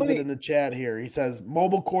 Jimmy says it in the chat here. He says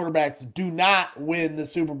mobile quarterbacks do not win the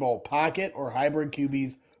Super Bowl. Pocket or hybrid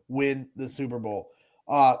QBs win the Super Bowl.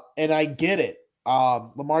 And I get it.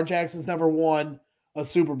 Lamar Jackson's never won a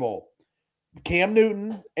Super Bowl. Cam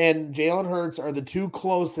Newton and Jalen Hurts are the two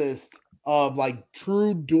closest of like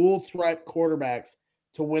true dual threat quarterbacks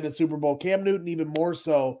to win a Super Bowl. Cam Newton even more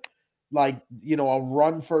so, like, a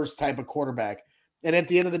run first type of quarterback. And at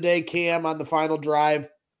the end of the day, Cam on the final drive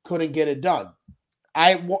couldn't get it done.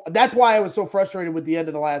 That's why I was so frustrated with the end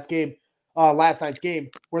of the last night's game,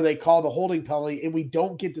 where they call the holding penalty and we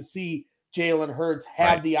don't get to see Jalen Hurts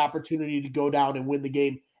have the opportunity to go down and win the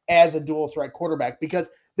game as a dual threat quarterback, because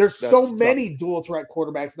there's so many dual threat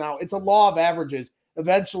quarterbacks now. It's a law of averages.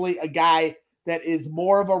 Eventually, a guy that is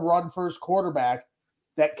more of a run first quarterback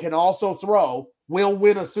that can also throw will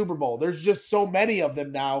win a Super Bowl. There's just so many of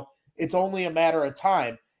them now. It's only a matter of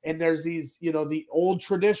time. And there's these, the old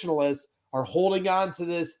traditionalists are holding on to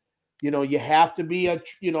this, you have to be a,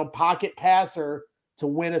 pocket passer to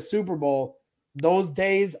win a Super Bowl, those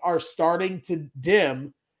days are starting to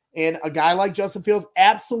dim. And a guy like Justin Fields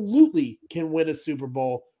absolutely can win a Super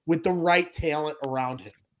Bowl with the right talent around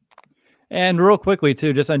him. And real quickly,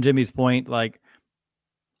 too, just on Jimmy's point, like,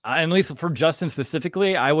 at least for Justin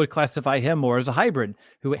specifically, I would classify him more as a hybrid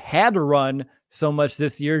who had to run so much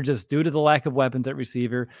this year just due to the lack of weapons at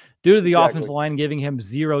receiver, due to the offensive line giving him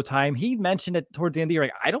zero time. He mentioned it towards the end of the year,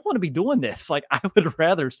 like, I don't want to be doing this. Like, I would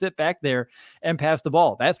rather sit back there and pass the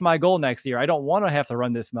ball. That's my goal next year. I don't want to have to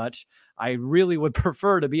run this much. I really would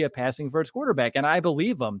prefer to be a passing first quarterback, and I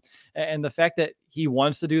believe him. And the fact that he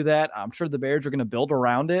wants to do that, I'm sure the Bears are going to build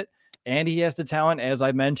around it. And he has the talent, as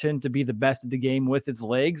I mentioned, to be the best of the game with his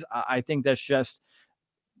legs. I think that's just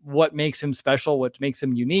what makes him special, what makes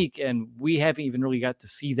him unique. And we haven't even really got to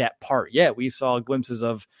see that part yet. We saw glimpses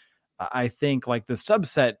of, I think, like the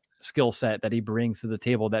subset skill set that he brings to the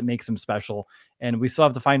table that makes him special. And we still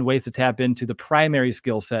have to find ways to tap into the primary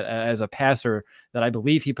skill set as a passer that I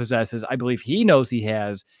believe he possesses. I believe he knows he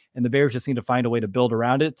has. And the Bears just need to find a way to build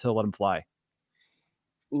around it to let him fly.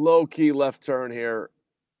 Low key left turn here.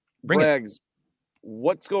 Braggs,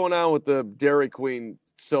 what's going on with the Dairy Queen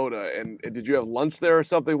soda? And did you have lunch there or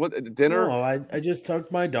something? What, dinner? No, I just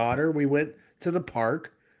took my daughter. We went to the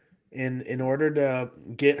park, and in order to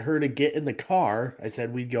get her to get in the car, I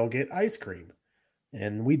said we'd go get ice cream.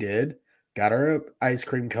 And we did. Got her an ice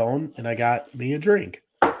cream cone, and I got me a drink.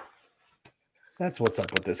 That's what's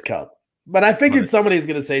up with this cup. But I figured somebody's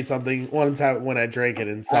going to say something one time when I drank it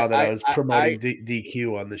and saw that I was promoting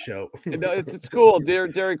DQ on the show. No, it's cool.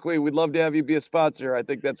 Dairy Queen, we'd love to have you be a sponsor. I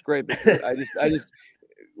think that's great. I just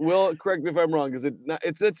will correct me if I'm wrong, because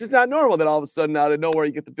it's just not normal that all of a sudden out of nowhere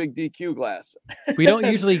you get the big DQ glass. We don't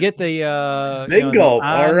usually get the big gulp.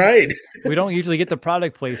 All right. We don't usually get the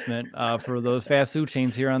product placement for those fast food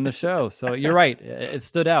chains here on the show. So you're right. It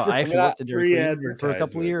stood out. I actually worked at Dairy Queen for a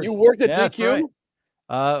couple of years. You worked at DQ? Right.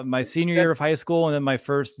 My senior year of high school and then my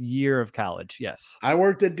first year of college. Yes. I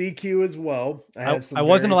worked at DQ as well. I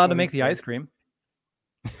wasn't allowed to make the ice cream.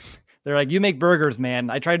 They're like, you make burgers, man.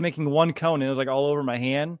 I tried making one cone and it was like all over my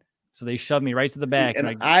hand. So they shoved me right to the back.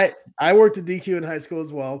 And I worked at DQ in high school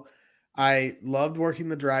as well. I loved working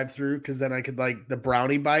the drive-through because then I could, like, the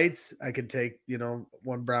brownie bites. I could take,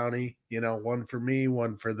 one brownie, one for me,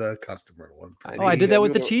 one for the customer, one for me. I did that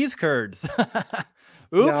with the cheese curds.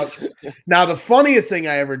 Oops. Now, the funniest thing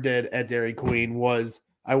I ever did at Dairy Queen was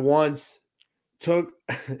I once I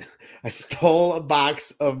stole a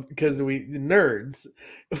box of, because nerds.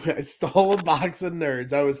 I stole a box of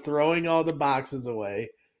nerds. I was throwing all the boxes away,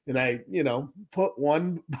 and I, put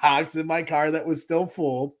one box in my car that was still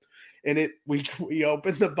full, and we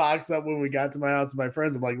opened the box up when we got to my house with my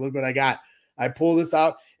friends. I'm like, look what I got. I pull this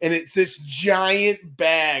out, and it's this giant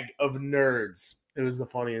bag of nerds. It was the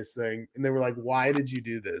funniest thing. And they were like, why did you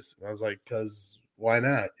do this? And I was like, because why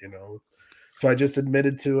not? So I just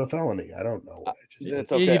admitted to a felony. I don't know why.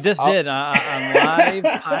 It's okay. You just did on live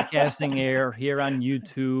podcasting air here on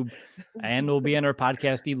YouTube, and we'll be on our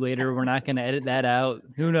podcast feed later. We're not going to edit that out.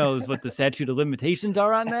 Who knows what the statute of limitations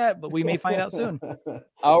are on that, but we may find out soon.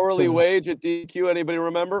 Hourly wage at DQ, anybody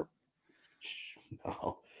remember?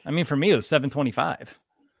 No. I mean, for me, it was $7.25.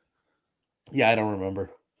 Yeah, I don't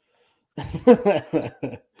remember.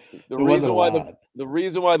 The reason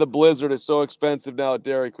why the Blizzard is so expensive now at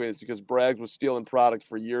Dairy Queen is because Braggs was stealing product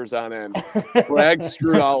for years on end. Braggs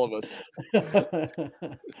screwed all of us.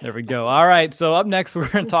 There we go. All right. So up next, we're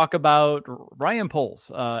going to talk about Ryan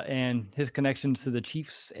Poles and his connections to the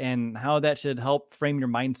Chiefs and how that should help frame your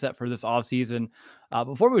mindset for this offseason.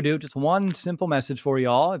 Before we do, just one simple message for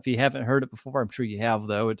y'all. If you haven't heard it before, I'm sure you have,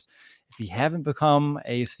 though. It's, if you haven't become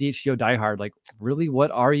a CHGO diehard, like, really,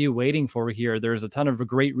 what are you waiting for here? There's a ton of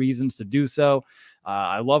great reasons to do so.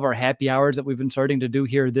 I love our happy hours that we've been starting to do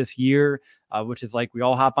here this year, which is like we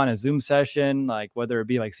all hop on a Zoom session, like whether it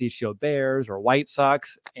be like CHGO Bears or White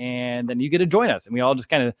Sox, and then you get to join us. And we all just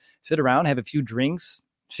kind of sit around, have a few drinks,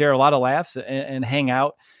 share a lot of laughs, and hang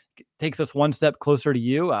out. It takes us one step closer to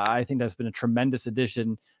you. I think that's been a tremendous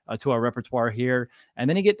addition to our repertoire here. And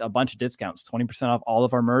then you get a bunch of discounts, 20% off all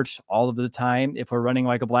of our merch all of the time. If we're running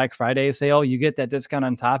like a Black Friday sale, you get that discount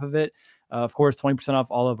on top of it. Of course, 20%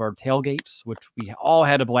 off all of our tailgates, which we all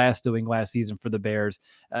had a blast doing last season for the Bears,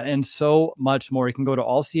 and so much more. You can go to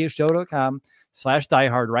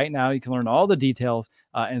allchshow.com/diehard right now. You can learn all the details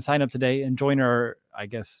and sign up today and join our, I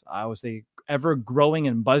guess I would say, ever growing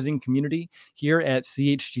and buzzing community here at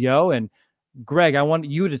CHGO. And Greg, I want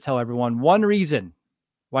you to tell everyone one reason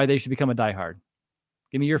why they should become a diehard.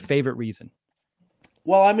 Give me your favorite reason.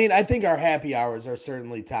 Well, I mean, I think our happy hours are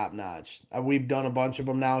certainly top notch. We've done a bunch of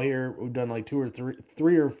them now here. We've done like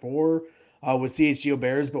three or four with CHGO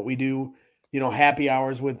Bears, but we do, happy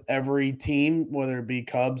hours with every team, whether it be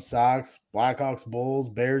Cubs, Sox, Blackhawks, Bulls,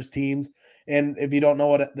 Bears teams. And if you don't know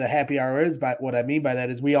what the happy hour is, but what I mean by that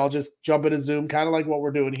is we all just jump into Zoom, kind of like what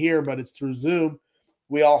we're doing here, but it's through Zoom.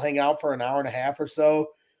 We all hang out for an hour and a half or so.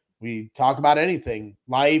 We talk about anything,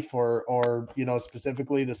 life or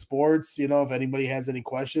specifically the sports, if anybody has any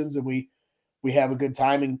questions, and we have a good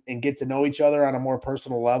time and get to know each other on a more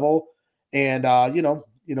personal level. And,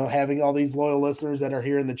 having all these loyal listeners that are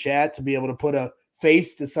here in the chat to be able to put a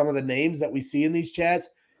face to some of the names that we see in these chats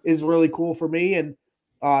is really cool for me. And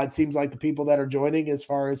it seems like the people that are joining, as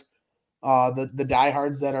far as the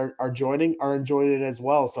diehards that are joining, are enjoying it as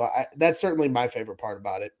well. So that's certainly my favorite part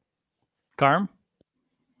about it. Carm?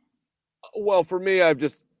 Well, for me,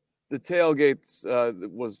 the tailgates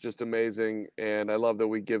was just amazing, and I love that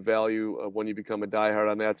we give value when you become a diehard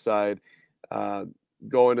on that side.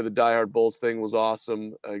 Going to the diehard Bulls thing was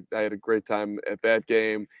awesome. I had a great time at that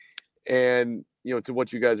game, and to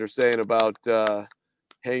what you guys are saying about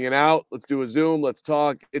hanging out, let's do a Zoom, let's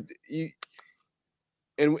talk.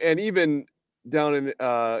 And even down in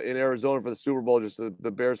Arizona for the Super Bowl, just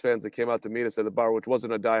the Bears fans that came out to meet us at the bar, which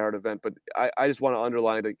wasn't a diehard event, but I just want to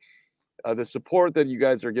underline that. The support that you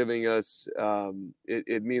guys are giving us,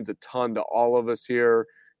 it means a ton to all of us here.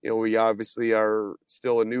 We obviously are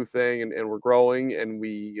still a new thing and we're growing, and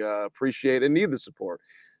we appreciate and need the support.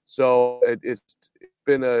 So it's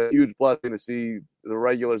been a huge blessing to see the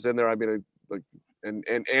regulars in there. I mean,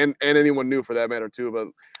 and anyone new for that matter too. But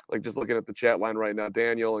like just looking at the chat line right now,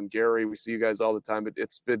 Daniel and Gary, we see you guys all the time.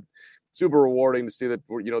 It's been super rewarding to see that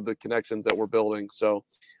the connections that we're building. So.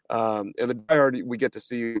 And the diehard, we get to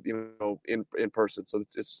see you, in person. So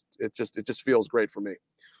it just feels great for me.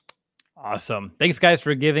 Awesome. Thanks guys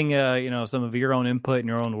for giving, some of your own input and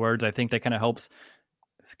your own words. I think that kind of helps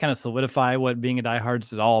kind of solidify what being a diehard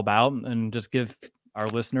is all about, and just give our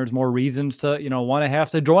listeners more reasons to, want to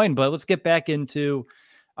have to join. But let's get back into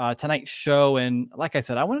tonight's show. And like I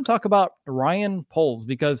said, I want to talk about Ryan Poles,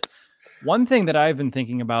 because one thing that I've been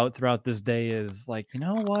thinking about throughout this day is like, you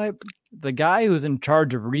know what? The guy who's in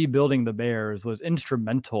charge of rebuilding the Bears was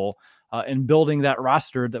instrumental in building that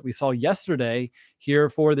roster that we saw yesterday here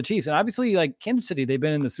for the Chiefs. And obviously, like Kansas City, they've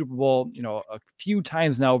been in the Super Bowl, a few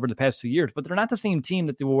times now over the past 2 years, but they're not the same team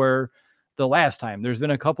that they were the last time. There's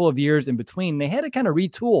been a couple of years in between. They had to kind of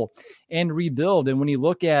retool and rebuild. And when you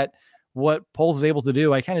look at what Poles is able to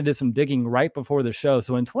do, I kind of did some digging right before the show.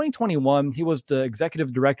 So in 2021, he was the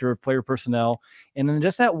executive director of player personnel. And in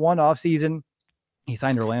just that one offseason, he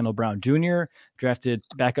signed Orlando Brown Jr., drafted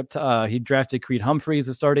backup. He drafted Creed Humphreys,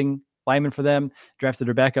 the starting lineman for them, drafted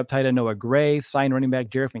their backup tight end Noah Gray, signed running back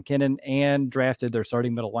Jerick McKinnon, and drafted their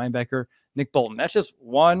starting middle linebacker Nick Bolton. That's just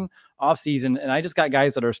one offseason. And I just got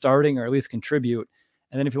guys that are starting or at least contribute.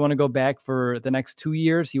 And then if you want to go back for the next 2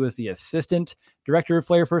 years, he was the assistant director of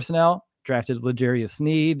player personnel, drafted L'Jarius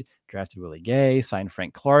Sneed, drafted Willie Gay, signed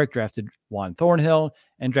Frank Clark, drafted Juan Thornhill,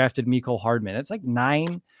 and drafted Mecole Hardman. It's like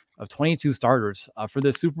 9 of 22 starters for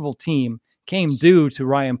this Super Bowl team came due to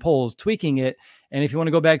Ryan Poles tweaking it. And if you want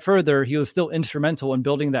to go back further, he was still instrumental in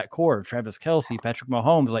building that core. Travis Kelce, Patrick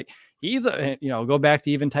Mahomes, like he's go back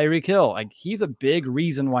to even Tyreek Hill. Like he's a big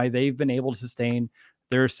reason why they've been able to sustain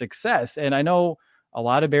their success. And I know a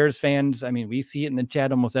lot of Bears fans, I mean, we see it in the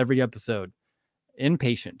chat almost every episode.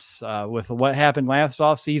 Impatience with what happened last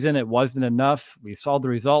offseason. It wasn't enough. We saw the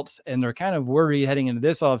results, and they're kind of worried heading into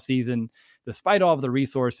this offseason, despite all of the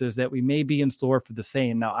resources, that we may be in store for the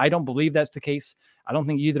same. Now, I don't believe that's the case. I don't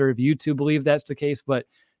think either of you two believe that's the case, but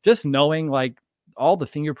just knowing like all the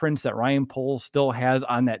fingerprints that Ryan Poles still has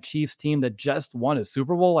on that Chiefs team that just won a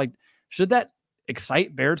Super Bowl, like should that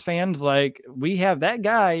excite Bears fans? Like we have that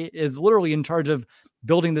guy is literally in charge of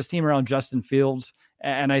building this team around Justin Fields.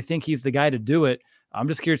 And I think he's the guy to do it. I'm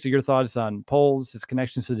just curious to your thoughts on Poles, his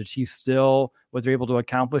connections to the Chiefs still, what they're able to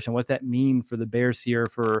accomplish, and what's that mean for the Bears here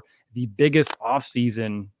for the biggest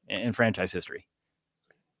offseason in franchise history.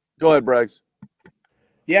 Go ahead, Braggs.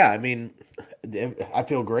 Yeah, I mean, I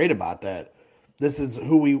feel great about that. This is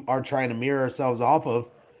who we are trying to mirror ourselves off of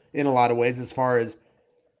in a lot of ways as far as,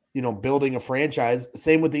 building a franchise.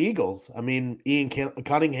 Same with the Eagles. I mean, Ian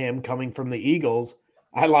Cunningham coming from the Eagles,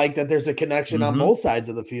 I like that there's a connection on both sides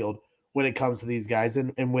of the field when it comes to these guys.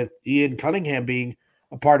 And with Ian Cunningham being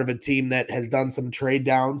a part of a team that has done some trade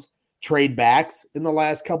downs, trade backs in the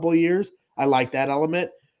last couple of years, I like that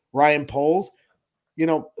element. Ryan Poles,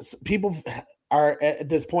 people are at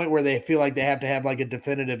this point where they feel like they have to have like a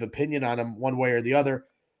definitive opinion on him one way or the other,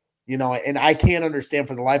 and I can't understand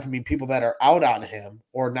for the life of me people that are out on him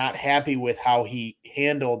or not happy with how he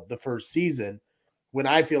handled the first season when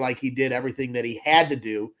I feel like he did everything that he had to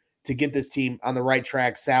do to get this team on the right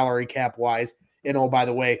track, salary cap wise. And oh, by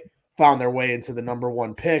the way, found their way into the number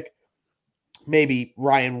one pick. Maybe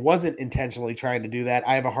Ryan wasn't intentionally trying to do that.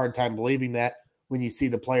 I have a hard time believing that when you see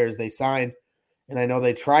the players they signed. And I know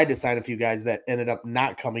they tried to sign a few guys that ended up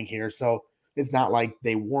not coming here. So it's not like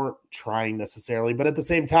they weren't trying necessarily. But at the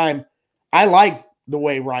same time, I like the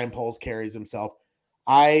way Ryan Poles carries himself.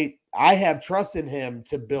 I have trust in him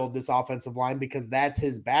to build this offensive line because that's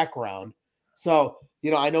his background. So,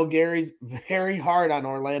 I know Gary's very hard on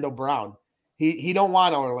Orlando Brown. He don't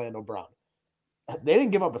want Orlando Brown. They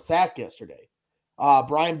didn't give up a sack yesterday.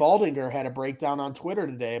 Brian Baldinger had a breakdown on Twitter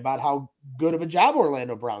today about how good of a job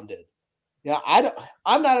Orlando Brown did. Yeah,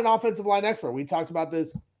 I'm not an offensive line expert. We talked about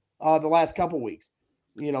this the last couple weeks.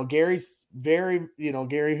 Gary's very,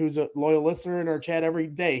 Gary, who's a loyal listener in our chat every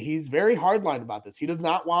day, he's very hardline about this. He does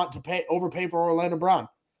not want to overpay for Orlando Brown.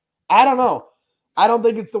 I don't know. I don't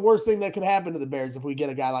think it's the worst thing that could happen to the Bears if we get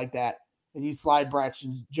a guy like that and you slide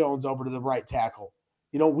Braxton Jones over to the right tackle.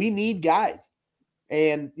 We need guys.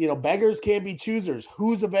 And, beggars can't be choosers.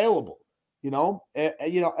 Who's available? But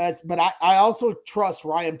I also trust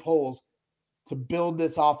Ryan Poles to build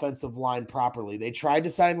this offensive line properly. They tried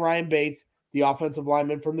to sign Ryan Bates, the offensive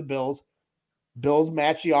lineman from the Bills. Bills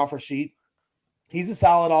match the offer sheet. He's a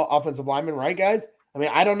solid offensive lineman, right, guys? I mean,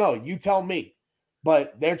 I don't know. You tell me.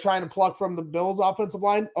 But they're trying to pluck from the Bills offensive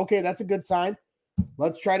line. Okay, that's a good sign.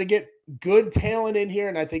 Let's try to get good talent in here,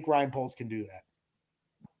 and I think Ryan Poles can do that.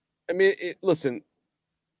 I mean, listen,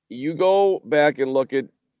 you go back and look at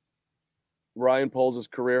Ryan Poles'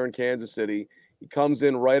 career in Kansas City. He comes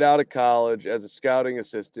in right out of college as a scouting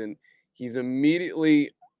assistant. He's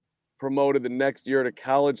immediately promoted the next year to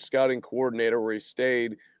college scouting coordinator, where he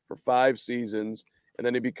stayed for 5 seasons. And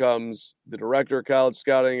then he becomes the director of college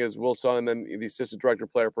scouting, as Will saw, and then the assistant director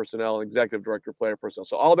of player personnel and executive director of player personnel.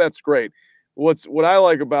 So all that's great. What I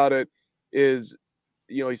like about it is,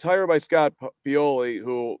 he's hired by Scott Pioli,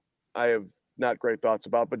 who I have not great thoughts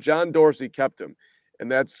about, but John Dorsey kept him.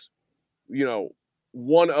 And that's,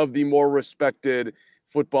 one of the more respected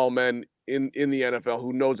football men in the NFL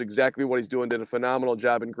who knows exactly what he's doing, did a phenomenal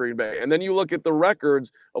job in Green Bay. And then you look at the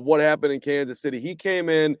records of what happened in Kansas City. He came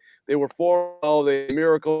in, they were 4-0, the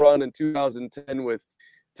miracle run in 2010 with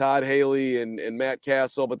Todd Haley and Matt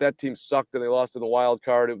Castle, but that team sucked and they lost in the wild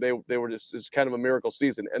card. They were just kind of a miracle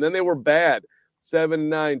season. And then they were bad,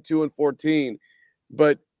 7-9, 2-14.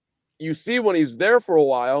 But you see when he's there for a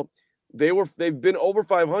while, they've been over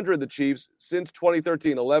 500, the Chiefs, since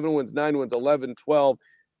 2013. 11 wins, 9 wins, 11, 12,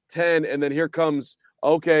 10. And then here comes,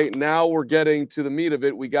 okay, now we're getting to the meat of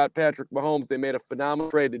it. We got Patrick Mahomes. They made a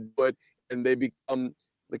phenomenal trade to do it, and they become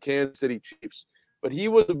the Kansas City Chiefs. But he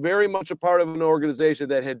was very much a part of an organization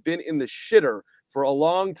that had been in the shitter for a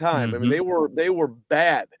long time. Mm-hmm. I mean, they were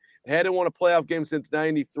bad. They hadn't won a playoff game since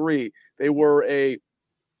 93. They were a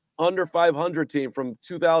under 500 team from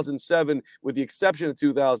 2007, with the exception of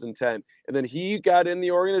 2010. And then he got in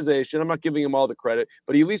the organization. I'm not giving him all the credit,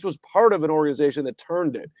 but he at least was part of an organization that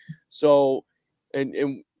turned it. So,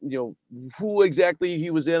 and who exactly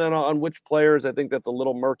he was in on which players, I think that's a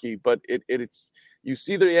little murky, but it's you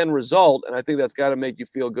see the end result, and I think that's got to make you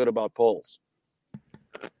feel good about Poles.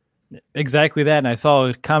 Exactly that. And I saw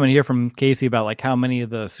a comment here from Casey about how many of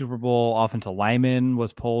the Super Bowl offensive linemen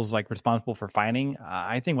was Poles responsible for finding.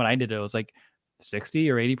 I think when I did it was 60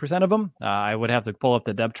 or 80% of them. I would have to pull up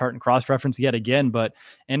the depth chart and cross-reference yet again,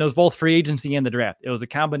 and it was both free agency and the draft. It was a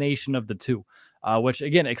combination of the two, which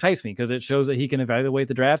again excites me because it shows that he can evaluate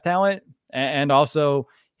the draft talent and also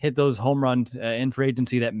hit those home runs in free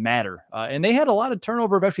agency that matter. And they had a lot of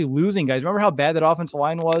turnover of actually losing guys. Remember how bad that offensive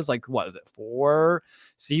line was? What was it, 4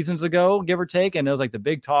 seasons ago, give or take? And it was the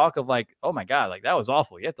big talk of oh my God, that was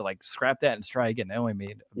awful. You have to scrap that and try again. That only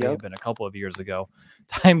may have been a couple of years ago.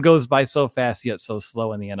 Time goes by so fast, yet so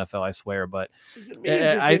slow in the NFL, I swear. But it's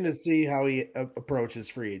interesting to see how he approaches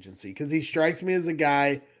free agency, because he strikes me as a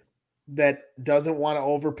guy that doesn't want to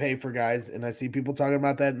overpay for guys. And I see people talking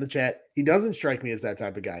about that in the chat. He doesn't strike me as that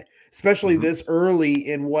type of guy, especially this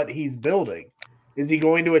early in what he's building. Is he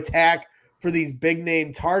going to attack for these big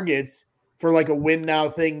name targets for a win now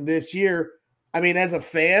thing this year? I mean, as a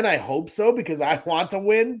fan, I hope so, because I want to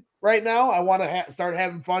win right now. I want to start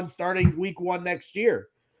having fun starting week 1 next year.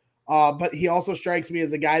 But he also strikes me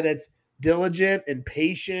as a guy that's diligent and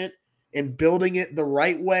patient and building it the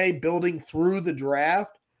right way, building through the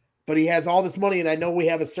draft. But he has all this money, and I know we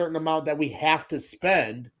have a certain amount that we have to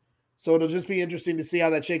spend. So it'll just be interesting to see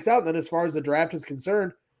how that shakes out. And then as far as the draft is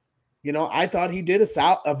concerned, I thought he did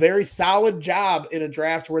a very solid job in a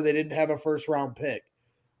draft where they didn't have a first-round pick.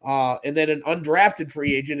 And then an undrafted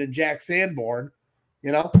free agent in Jack Sanborn,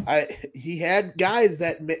 He had guys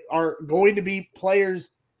that are going to be players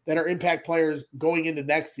that are impact players going into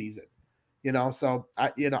next season. So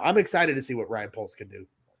I'm excited to see what Ryan Poles can do.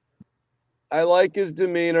 I like his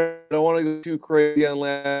demeanor. I don't want to go too crazy on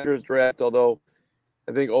last year's draft, although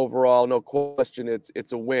I think overall, no question,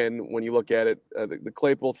 it's a win when you look at it. The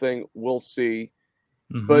Claypool thing, we'll see.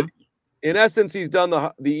 Mm-hmm. But in essence, he's done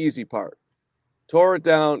the easy part. Tore it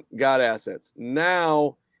down, got assets.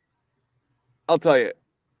 Now, I'll tell you,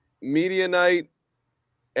 media night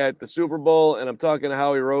at the Super Bowl, and I'm talking to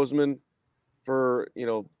Howie Roseman for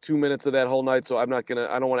 2 minutes of that whole night. So I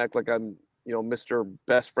don't want to act like I'm Mr.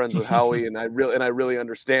 Best Friends with Howie, and I really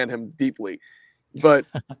understand him deeply. But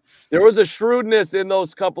there was a shrewdness in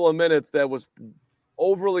those couple of minutes that was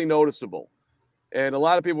overly noticeable. And a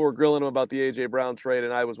lot of people were grilling him about the A.J. Brown trade,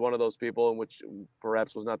 and I was one of those people, in which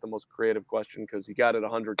perhaps was not the most creative question because he got it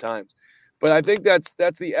 100 times. But I think that's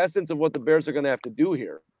the essence of what the Bears are going to have to do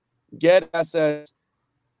here. Get assets,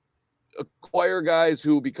 acquire guys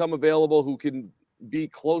who become available, who can be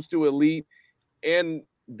close to elite, and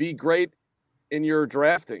be great in your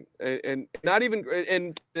drafting, and not even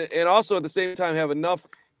and also at the same time have enough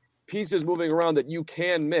pieces moving around that you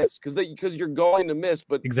can miss because you're going to miss,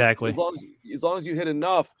 but exactly as long as you hit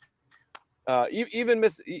enough, even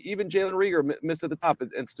Jalen Reagor missed at the top,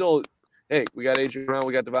 and still, hey, we got A.J. Brown,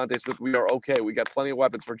 we got Devontae Smith, we are okay. We got plenty of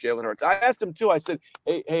weapons for Jalen Hurts. I asked him too. I said,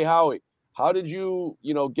 hey Howie, how did you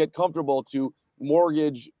get comfortable to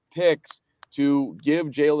mortgage picks to give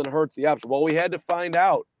Jalen Hurts the option? Well, we had to find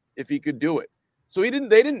out if he could do it. So they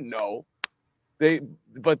didn't know.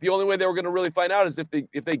 But the only way they were going to really find out is if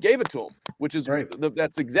they gave it to him, which is right.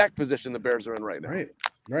 That's the exact position the Bears are in right now.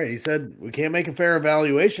 Right. He said we can't make a fair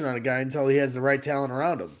evaluation on a guy until he has the right talent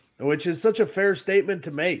around him, which is such a fair statement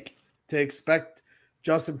to make, to expect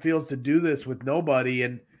Justin Fields to do this with nobody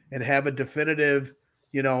and have a definitive,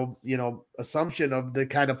 assumption of the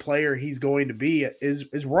kind of player he's going to be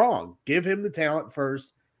is wrong. Give him the talent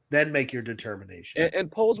first, then make your determination.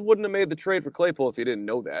 And Poles wouldn't have made the trade for Claypool if he didn't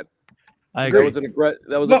know that. I agree. That was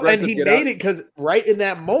aggressive. And he made it because right in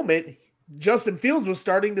that moment, Justin Fields was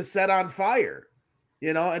starting to set on fire,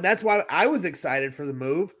 and that's why I was excited for the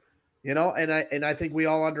move, and I think we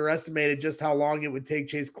all underestimated just how long it would take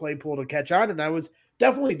Chase Claypool to catch on, and I was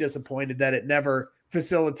definitely disappointed that it never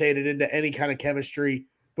facilitated into any kind of chemistry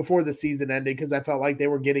before the season ended, because I felt like they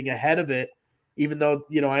were getting ahead of it, even though,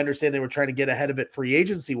 I understand they were trying to get ahead of it free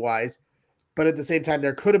agency wise, but at the same time,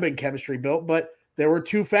 there could have been chemistry built, but there were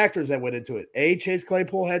two factors that went into it. A, Chase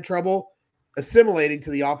Claypool had trouble assimilating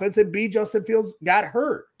to the offense, and B, Justin Fields got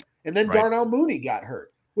hurt. And then Darnell Mooney got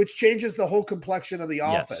hurt, which changes the whole complexion of the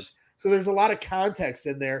offense. Yes. So there's a lot of context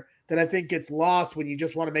in there that I think gets lost when you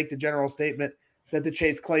just want to make the general statement that the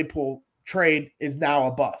Chase Claypool trade is now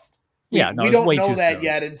a bust. We don't know that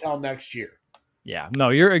yet until next year. Yeah, no,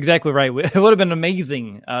 you're exactly right. It would have been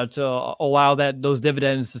amazing to allow those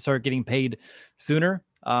dividends to start getting paid sooner.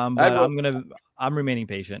 But I'm remaining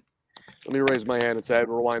patient. Let me raise my hand and say I'd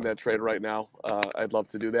rewind that trade right now. I'd love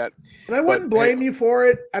to do that. And I wouldn't blame you for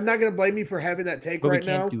it. I'm not going to blame you for having that take right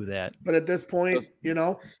now. We can't do that. But at this point, we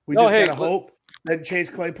just got to hope that Chase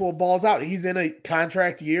Claypool balls out. He's in a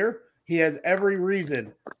contract year. He has every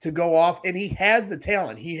reason to go off, and he has the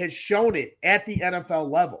talent. He has shown it at the NFL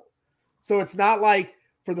level. So it's not like,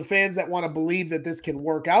 for the fans that want to believe that this can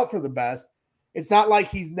work out for the best, it's not like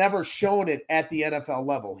he's never shown it at the NFL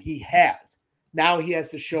level. He has. Now he has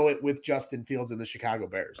to show it with Justin Fields and the Chicago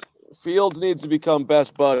Bears. Fields needs to become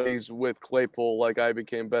best buddies with Claypool like I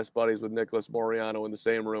became best buddies with Nicholas Moriano in the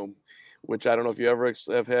same room, which I don't know if you ever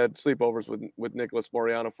have had sleepovers with Nicholas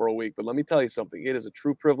Moriano for a week, but let me tell you something. It is a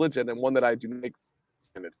true privilege, and one that I do make.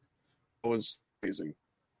 It was amazing.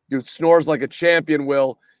 Dude snores like a champion,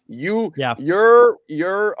 Will.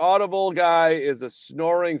 Your audible guy is a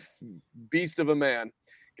snoring beast of a man.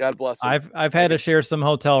 God bless him. I've had to share some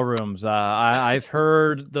hotel rooms. I've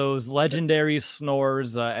heard those legendary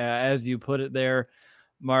snores, as you put it there,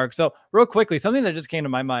 Mark. So real quickly, something that just came to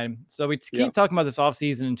my mind. So we keep talking about this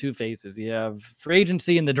offseason in two phases. You have free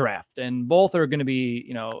agency and the draft, and both are going to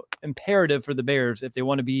be, imperative for the Bears if they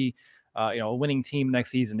want to be, a winning team next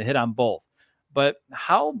season, to hit on both. But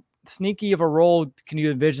how sneaky of a role can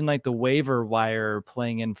you envision like the waiver wire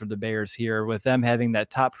playing in for the Bears here, with them having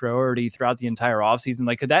that top priority throughout the entire offseason?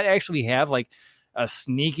 Like, could that actually have like a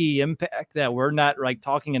sneaky impact that we're not like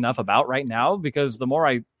talking enough about right now? Because the more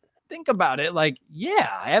I think about it, like,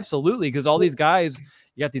 yeah, absolutely. Because all these guys,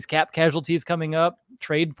 you got these cap casualties coming up,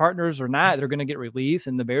 trade partners or not, they're going to get released,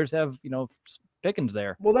 and the Bears have, pickings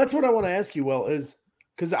there. Well, that's what I want to ask you, Will, is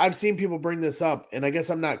because I've seen people bring this up, and I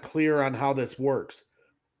guess I'm not clear on how this works.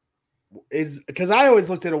 is because I always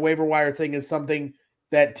looked at a waiver wire thing as something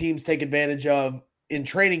that teams take advantage of in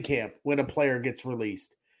training camp when a player gets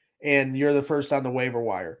released and you're the first on the waiver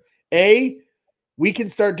wire. We can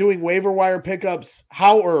start doing waiver wire pickups.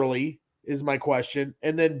 How early is my question?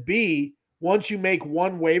 And then B, once you make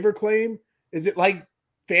one waiver claim, is it like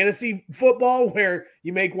fantasy football where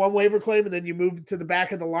you make one waiver claim and then you move to the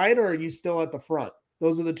back of the line, or are you still at the front?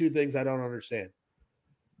 Those are the two things I don't understand.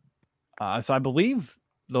 So I believe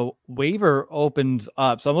the waiver opens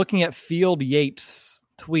up. So I'm looking at Field Yates'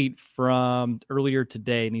 tweet from earlier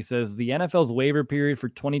today, and he says the NFL's waiver period for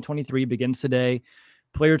 2023 begins today.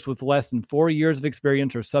 Players with less than 4 years of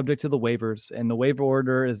experience are subject to the waivers, and the waiver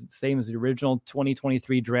order is the same as the original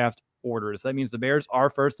 2023 draft orders. That means the Bears are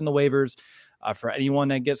first in the waivers. For anyone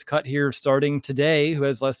that gets cut here starting today who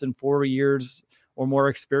has less than 4 years or more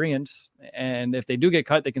experience, and if they do get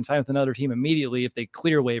cut, they can sign with another team immediately if they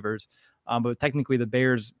clear waivers. But technically the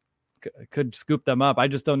Bears could scoop them up. I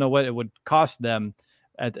just don't know what it would cost them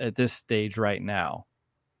at this stage right now.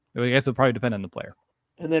 I guess it would probably depend on the player.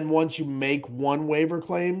 And then once you make one waiver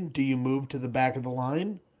claim, do you move to the back of the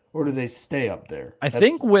line, or do they stay up there? I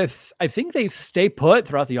think they stay put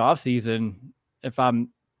throughout the offseason. If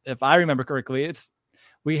I remember correctly,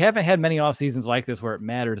 we haven't had many off seasons like this where it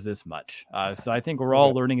matters this much. So I think we're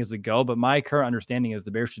all learning as we go. But my current understanding is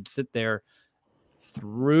the Bears should sit there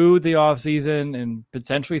through the offseason and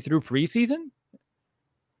potentially through preseason,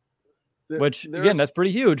 which again, that's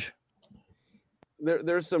pretty huge.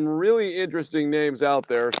 There's some really interesting names out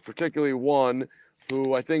there, particularly one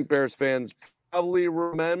who I think Bears fans probably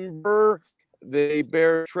remember.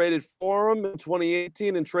 Bears traded for him in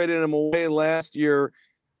 2018 and traded him away last year.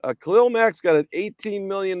 Khalil Mack's got an $18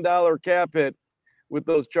 million cap hit with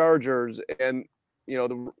those Chargers, and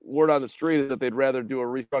the word on the street is that they'd rather do a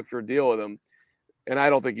restructured deal with him. And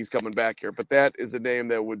I don't think he's coming back here, but that is a name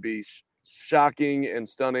that would be shocking and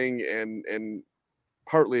stunning and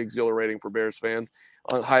partly exhilarating for Bears fans.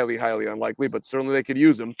 Highly, highly unlikely, but certainly they could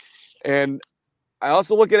use him. And I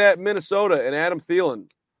also look at Minnesota and Adam Thielen.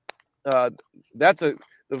 The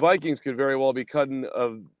Vikings could very well be cutting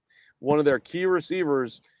of one of their key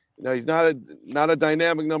receivers. He's not a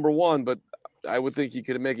dynamic number one, but I would think he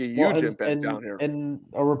could make a huge impact down here. And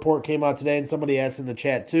a report came out today, and somebody asked in the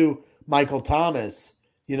chat too, Michael Thomas,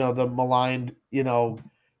 the maligned,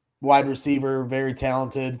 wide receiver, very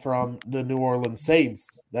talented from the New Orleans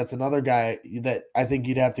Saints. That's another guy that I think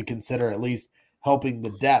you'd have to consider at least helping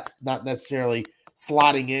the depth, not necessarily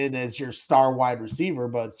slotting in as your star wide receiver,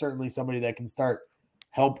 but certainly somebody that can start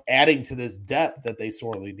help adding to this depth that they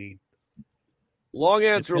sorely need. Long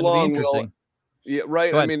answer, long. Well, yeah,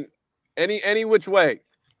 right. I mean, any which way,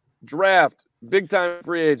 draft, big time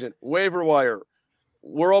free agent, waiver wire,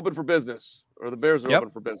 we're open for business, or the Bears are open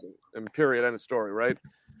for business. And period. End of story. Right.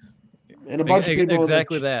 And a bunch of people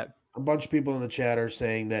A bunch of people in the chat are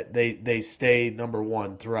saying that they stay number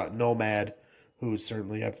one throughout. Nomad, who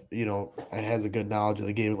certainly has a good knowledge of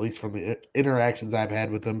the game, at least from the interactions I've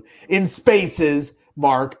had with him in spaces.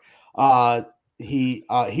 Mark,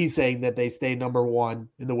 he's saying that they stay number one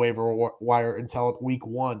in the waiver wire until week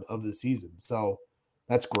 1 of the season. So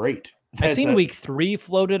that's great. I've seen week 3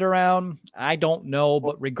 floated around. I don't know,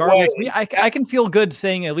 but regardless, I can feel good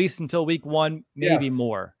saying at least until week 1, maybe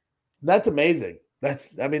more. That's amazing.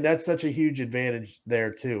 That's such a huge advantage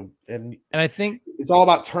there too. And I think it's all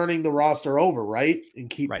about turning the roster over, right? And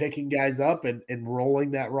keep picking guys up and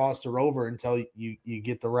rolling that roster over until you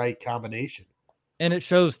get the right combination. And it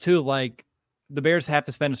shows too, like the Bears have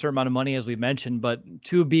to spend a certain amount of money, as we mentioned, but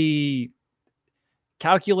to be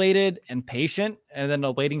calculated and patient, and then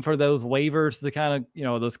waiting for those waivers to kind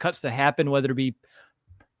of, those cuts to happen, whether it be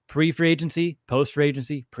pre-free agency, post-free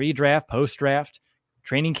agency, pre-draft, post-draft,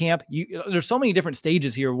 training camp. There's so many different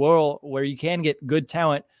stages here where you can get good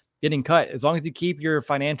talent getting cut. As long as you keep your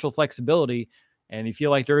financial flexibility and you feel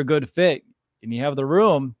like they're a good fit and you have the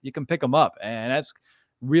room, you can pick them up. And that's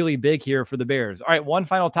really big here for the Bears. All right, one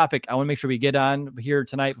final topic I want to make sure we get on here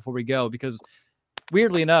tonight before we go, because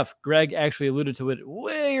weirdly enough, Greg actually alluded to it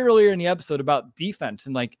way earlier in the episode about defense.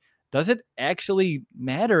 And does it actually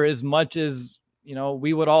matter as much as,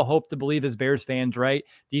 we would all hope to believe as Bears fans, right?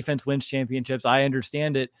 Defense wins championships. I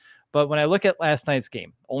understand it. But when I look at last night's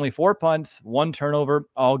game, only 4 punts, 1 turnover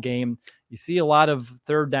all game. You see a lot of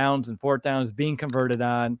third downs and fourth downs being converted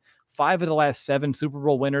on. 5 of the last 7 Super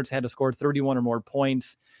Bowl winners had to score 31 or more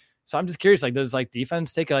points. So I'm just curious, does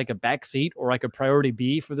defense take a back seat or a priority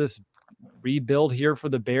B for this rebuild here for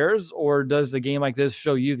the Bears, or does a game like this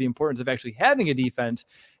show you the importance of actually having a defense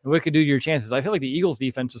and what it could do to your chances? I feel like the Eagles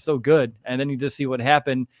defense is so good, and then you just see what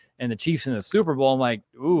happened and the Chiefs in the Super Bowl. I'm like,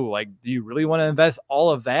 ooh, do you really want to invest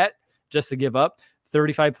all of that just to give up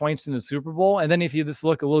 35 points in the Super Bowl. And then if you just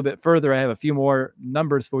look a little bit further, I have a few more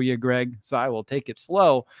numbers for you, Greg, so I will take it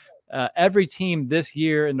slow. Every team this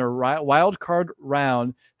year in the wild card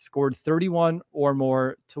round scored 31 or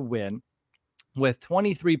more to win, with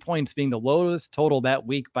 23 points being the lowest total that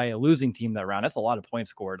week by a losing team that round. That's a lot of points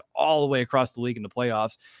scored all the way across the league in the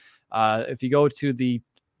playoffs. If you go to the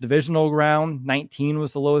divisional round, 19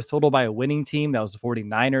 was the lowest total by a winning team. That was the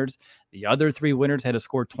 49ers. The other three winners had to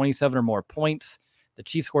score 27 or more points. The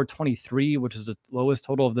Chiefs scored 23, which is the lowest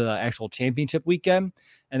total of the actual championship weekend.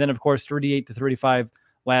 And then, of course, 38-35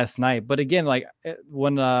 last night. But again, like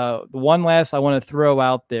when the one last I want to throw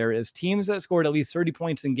out there is teams that scored at least 30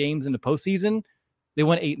 points in games in the postseason, they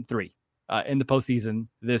went 8-3 in the postseason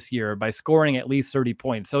this year by scoring at least 30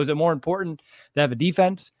 points. So is it more important to have a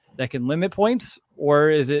defense that can limit points, or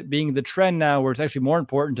is it being the trend now where it's actually more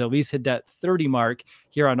important to at least hit that 30 mark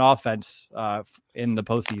here on offense in the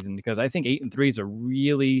postseason? Because I think 8-3 is a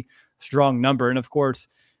really strong number. And of course,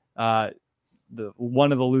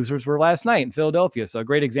 one of the losers were last night in Philadelphia. So a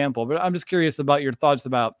great example, but I'm just curious about your thoughts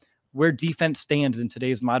about where defense stands in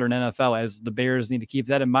today's modern NFL, as the Bears need to keep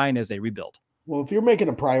that in mind as they rebuild. Well, if you're making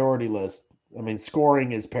a priority list, I mean,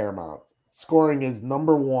 scoring is paramount. Scoring is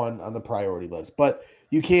number one on the priority list, but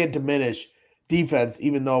you can't diminish defense,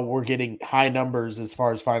 even though we're getting high numbers as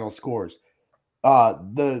far as final scores.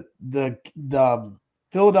 The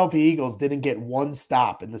Philadelphia Eagles didn't get one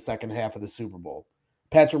stop in the second half of the Super Bowl.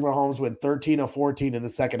 Patrick Mahomes went 13 of 14 in the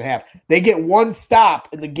second half. They get one stop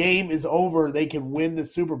and the game is over. They can win the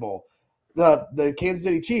Super Bowl. The Kansas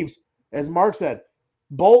City Chiefs, as Mark said,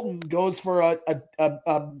 Bolton goes for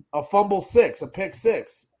a fumble six, a pick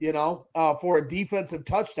six, for a defensive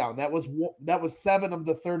touchdown. That was 7 of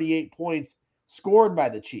the 38 points scored by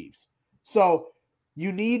the Chiefs. So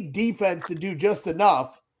you need defense to do just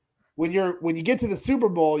enough. When you get to the Super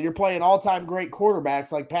Bowl, you're playing all-time great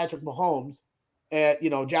quarterbacks like Patrick Mahomes,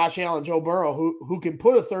 Josh Allen, Joe Burrow, who can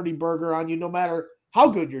put a 30 burger on you no matter how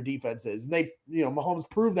good your defense is. And Mahomes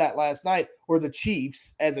proved that last night, or the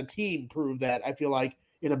Chiefs as a team proved that, I feel like,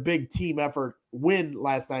 in a big team effort win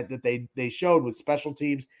last night that they showed with special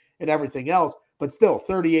teams and everything else. But still,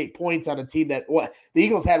 38 points on a team that the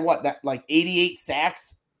Eagles had 88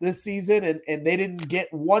 sacks this season, and they didn't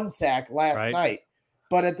get one sack last night.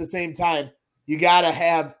 But at the same time, you gotta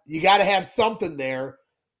have something there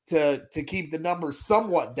to keep the numbers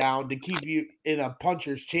somewhat down, to keep you in a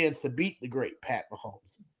puncher's chance to beat the great Pat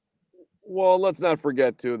Mahomes. Well, let's not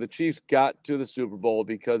forget, too, the Chiefs got to the Super Bowl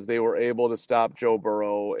because they were able to stop Joe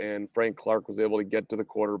Burrow, and Frank Clark was able to get to the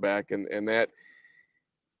quarterback, and that,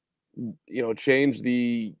 changed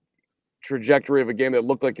the trajectory of a game that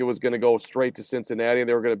looked like it was going to go straight to Cincinnati, and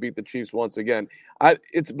they were going to beat the Chiefs once again. But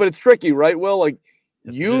it's tricky, right, Will? Like,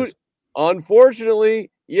 unfortunately,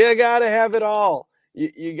 you got to have it all.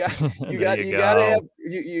 You have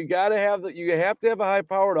to have a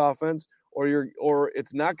high-powered offense, or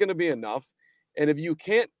it's not going to be enough. And if you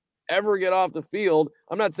can't ever get off the field,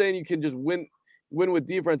 I'm not saying you can just win with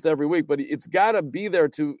defense every week, but it's got to be there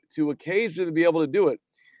to occasionally be able to do it.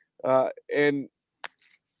 When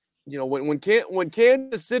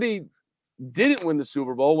Kansas City didn't win the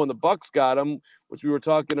Super Bowl, when the Bucs got them, which we were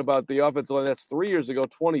talking about the offensive line, that's 3 years ago,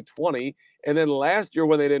 2020, and then last year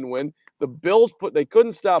when they didn't win, the Bills they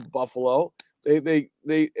couldn't stop Buffalo. They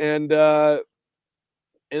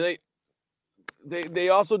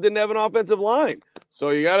also didn't have an offensive line.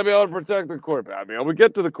 So you got to be able to protect the quarterback. I mean, we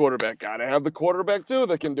get to the quarterback. Got to have the quarterback, too,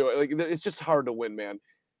 that can do it. Like, it's just hard to win, man.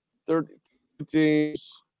 30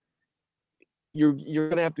 teams, you're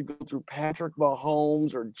going to have to go through Patrick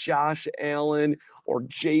Mahomes or Josh Allen or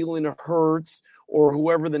Jalen Hurts or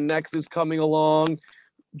whoever the next is coming along.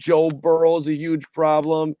 Joe Burrow is a huge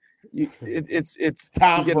problem. It's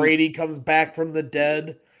Tom Brady comes back from the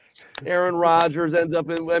dead. Aaron Rodgers ends up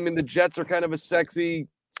the Jets are kind of a sexy.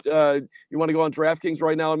 You want to go on DraftKings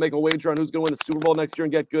right now and make a wager on who's going to win the Super Bowl next year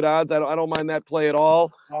and get good odds? I don't mind that play at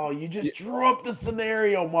all. Oh, you just drew up the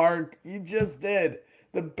scenario, Mark. You just did.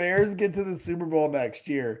 The Bears get to the Super Bowl next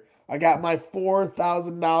year. I got my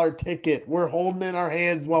 $4,000 ticket. We're holding in our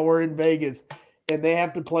hands while we're in Vegas, and they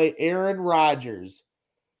have to play Aaron Rodgers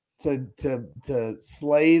to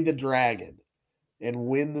slay the dragon and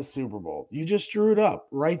win the Super Bowl. You just drew it up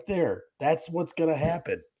right there. That's what's going to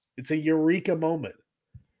happen. It's a eureka moment.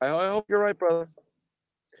 I hope you're right, brother.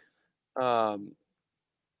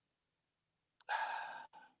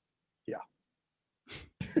 Yeah.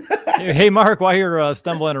 Hey, Mark, while you're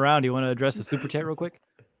stumbling around, do you want to address the Super Chat real quick?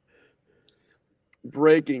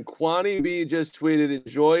 Breaking. Quani B just tweeted,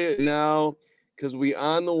 enjoy it now because we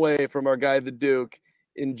on the way from our guy, the Duke.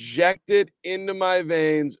 Inject it into my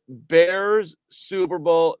veins. Bears Super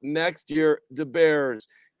Bowl next year. The Bears.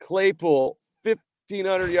 Claypool,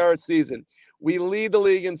 1,500-yard season. We lead the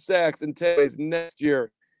league in sacks and takeaways next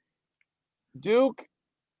year. Duke,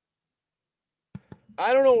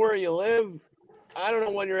 I don't know where you live. I don't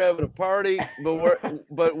know when you're having a party,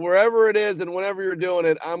 but wherever it is and whenever you're doing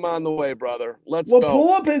it, I'm on the way, brother. Let's go. Pull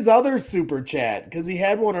up his other super chat because he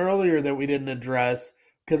had one earlier that we didn't address.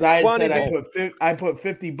 Because I had said I put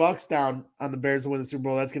 $50 down on the Bears to win the Super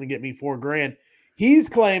Bowl. That's going to get me $4,000. He's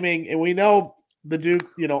claiming, and we know the Duke,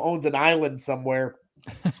 owns an island somewhere,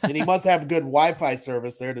 and he must have good Wi-Fi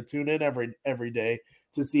service there to tune in every day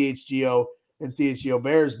to CHGO and CHGO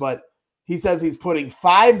Bears. But he says he's putting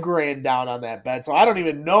 $5,000 down on that bet. So I don't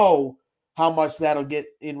even know how much that'll get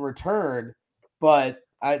in return. But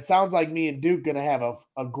it sounds like me and Duke going to have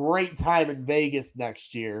a great time in Vegas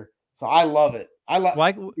next year. So I love it.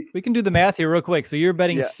 We can do the math here real quick. So you're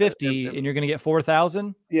betting 50 and you're going to get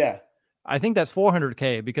 4,000. Yeah. I think that's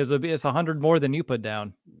 400K because it's 100 more than you put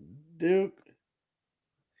down. Duke.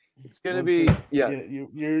 It's going to be,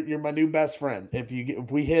 you're my new best friend.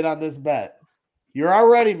 If we hit on this bet, you're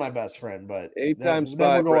already my best friend, but 8 times 5.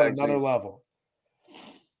 Then we're going another level.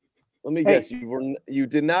 Let me guess. You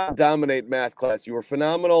did not dominate math class. You were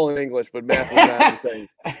phenomenal in English, but math was not the thing.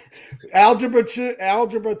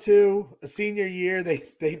 Algebra 2, senior year,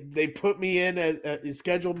 they put me in,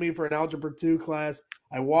 scheduled me for an Algebra 2 class.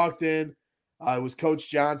 I walked in. It was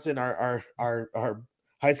Coach Johnson, our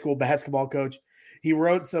high school basketball coach. He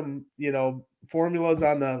wrote some, formulas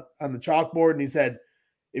on the chalkboard, and he said,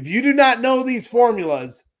 "If you do not know these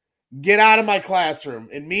formulas, get out of my classroom."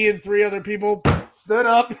 And me and 3 other people stood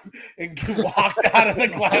up and walked out of the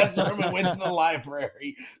classroom and went to the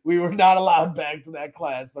library. We were not allowed back to that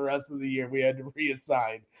class the rest of the year. We had to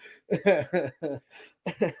reassign.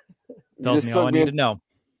 Tells me all I need to know.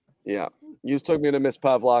 Yeah. You just took me to Miss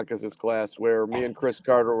Pavlakis' class where me and Chris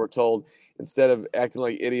Carter were told, instead of acting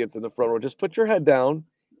like idiots in the front row, just put your head down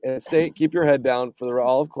and keep your head down for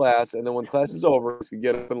all of class. And then when class is over, you can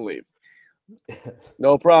get up and leave.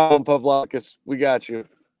 No problem, Pavlakis. We got you.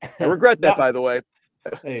 I regret that, by the way.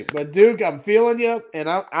 Hey, but Duke, I'm feeling you, and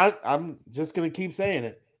I'm just gonna keep saying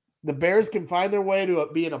it. The Bears can find their way to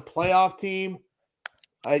being a playoff team.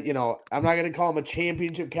 I'm not gonna call them a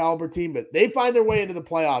championship caliber team, but they find their way into the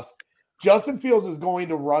playoffs. Justin Fields is going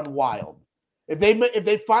to run wild. If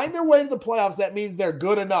they find their way to the playoffs, that means they're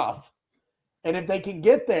good enough. And if they can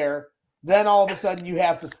get there, then all of a sudden you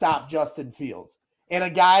have to stop Justin Fields. And a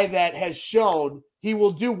guy that has shown he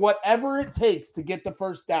will do whatever it takes to get the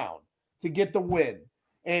first down, to get the win.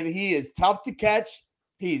 And he is tough to catch.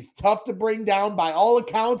 He's tough to bring down by all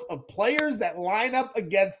accounts of players that line up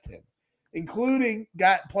against him, including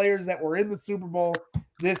players that were in the Super Bowl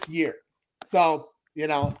this year. So,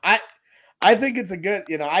 I think it's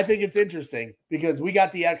I think it's interesting because we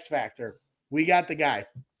got the X factor. We got the guy,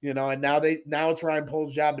 and now it's Ryan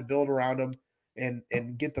Pohl's job to build around him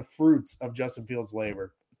and get the fruits of Justin Fields'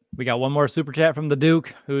 labor. We got one more super chat from the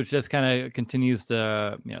Duke, who just kind of continues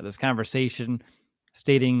this conversation,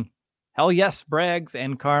 stating, "Hell yes, Braggs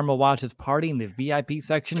and Carm will watch us party in the VIP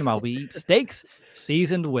section while we eat steaks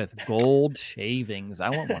seasoned with gold shavings." I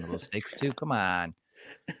want one of those steaks too. Come on.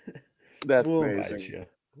 That's amazing.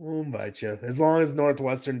 We'll invite you. As long as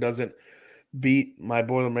Northwestern doesn't beat my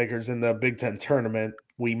Boilermakers in the Big Ten tournament,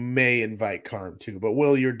 we may invite Carm too. But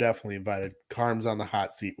Will, you're definitely invited. Carm's on the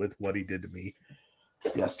hot seat with what he did to me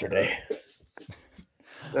yesterday.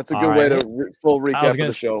 That's a good way to full recap of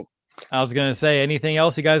the show. I was going to say, anything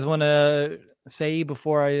else you guys want to say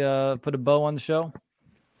before I put a bow on the show?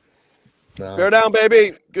 No. Bear down,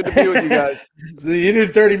 baby. Good to be with you guys. So you do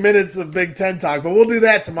 30 minutes of Big Ten talk, but we'll do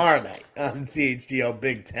that tomorrow night on CHGO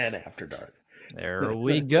Big Ten After Dark. There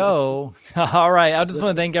we go. All right. I just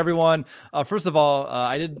want to thank everyone. First of all,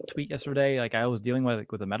 I did tweet yesterday, like I was dealing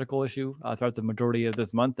with a medical issue throughout the majority of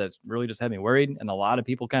this month that's really just had me worried. And a lot of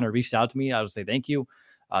people kind of reached out to me. I would say thank you.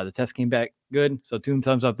 The test came back good. So 2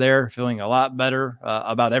 thumbs up there, feeling a lot better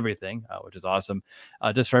about everything, which is awesome.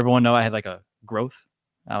 Just for everyone to know, I had like a growth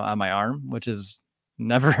on my arm, which is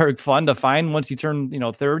never fun to find once you turn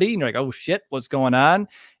 30 and you're like, oh shit, what's going on? And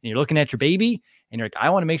you're looking at your baby and you're like,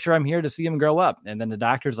 I want to make sure I'm here to see him grow up. And then the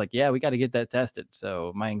doctor's like, yeah, we got to get that tested.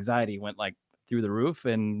 So my anxiety went like through the roof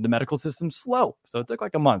and the medical system's slow. So it took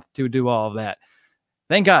like a month to do all of that.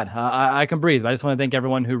 Thank God I can breathe. I just want to thank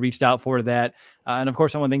everyone who reached out for that. And of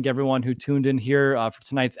course, I want to thank everyone who tuned in here for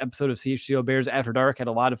tonight's episode of CHGO Bears After Dark. Had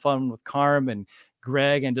a lot of fun with Carm and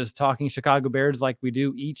Greg and just talking Chicago Bears like we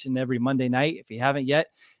do each and every Monday night. If you haven't yet,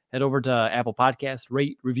 head over to Apple Podcasts,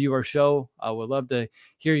 rate, review our show. We'd love to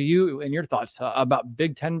hear you and your thoughts about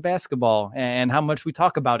Big Ten basketball and how much we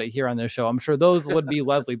talk about it here on this show. I'm sure those would be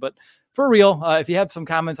lovely, but for real, if you have some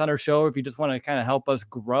comments on our show, if you just want to kind of help us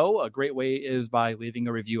grow, a great way is by leaving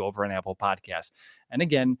a review over on Apple Podcasts. And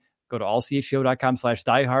again, go to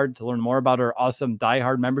allchgo.com/diehard to learn more about our awesome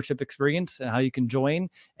diehard membership experience and how you can join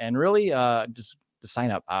and really just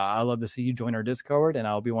sign up. I'd love to see you join our Discord, and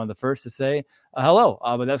I'll be one of the first to say hello.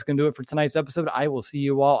 But that's going to do it for tonight's episode. I will see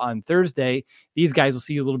you all on Thursday. These guys will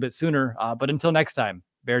see you a little bit sooner. But until next time,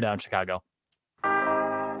 bear down, Chicago.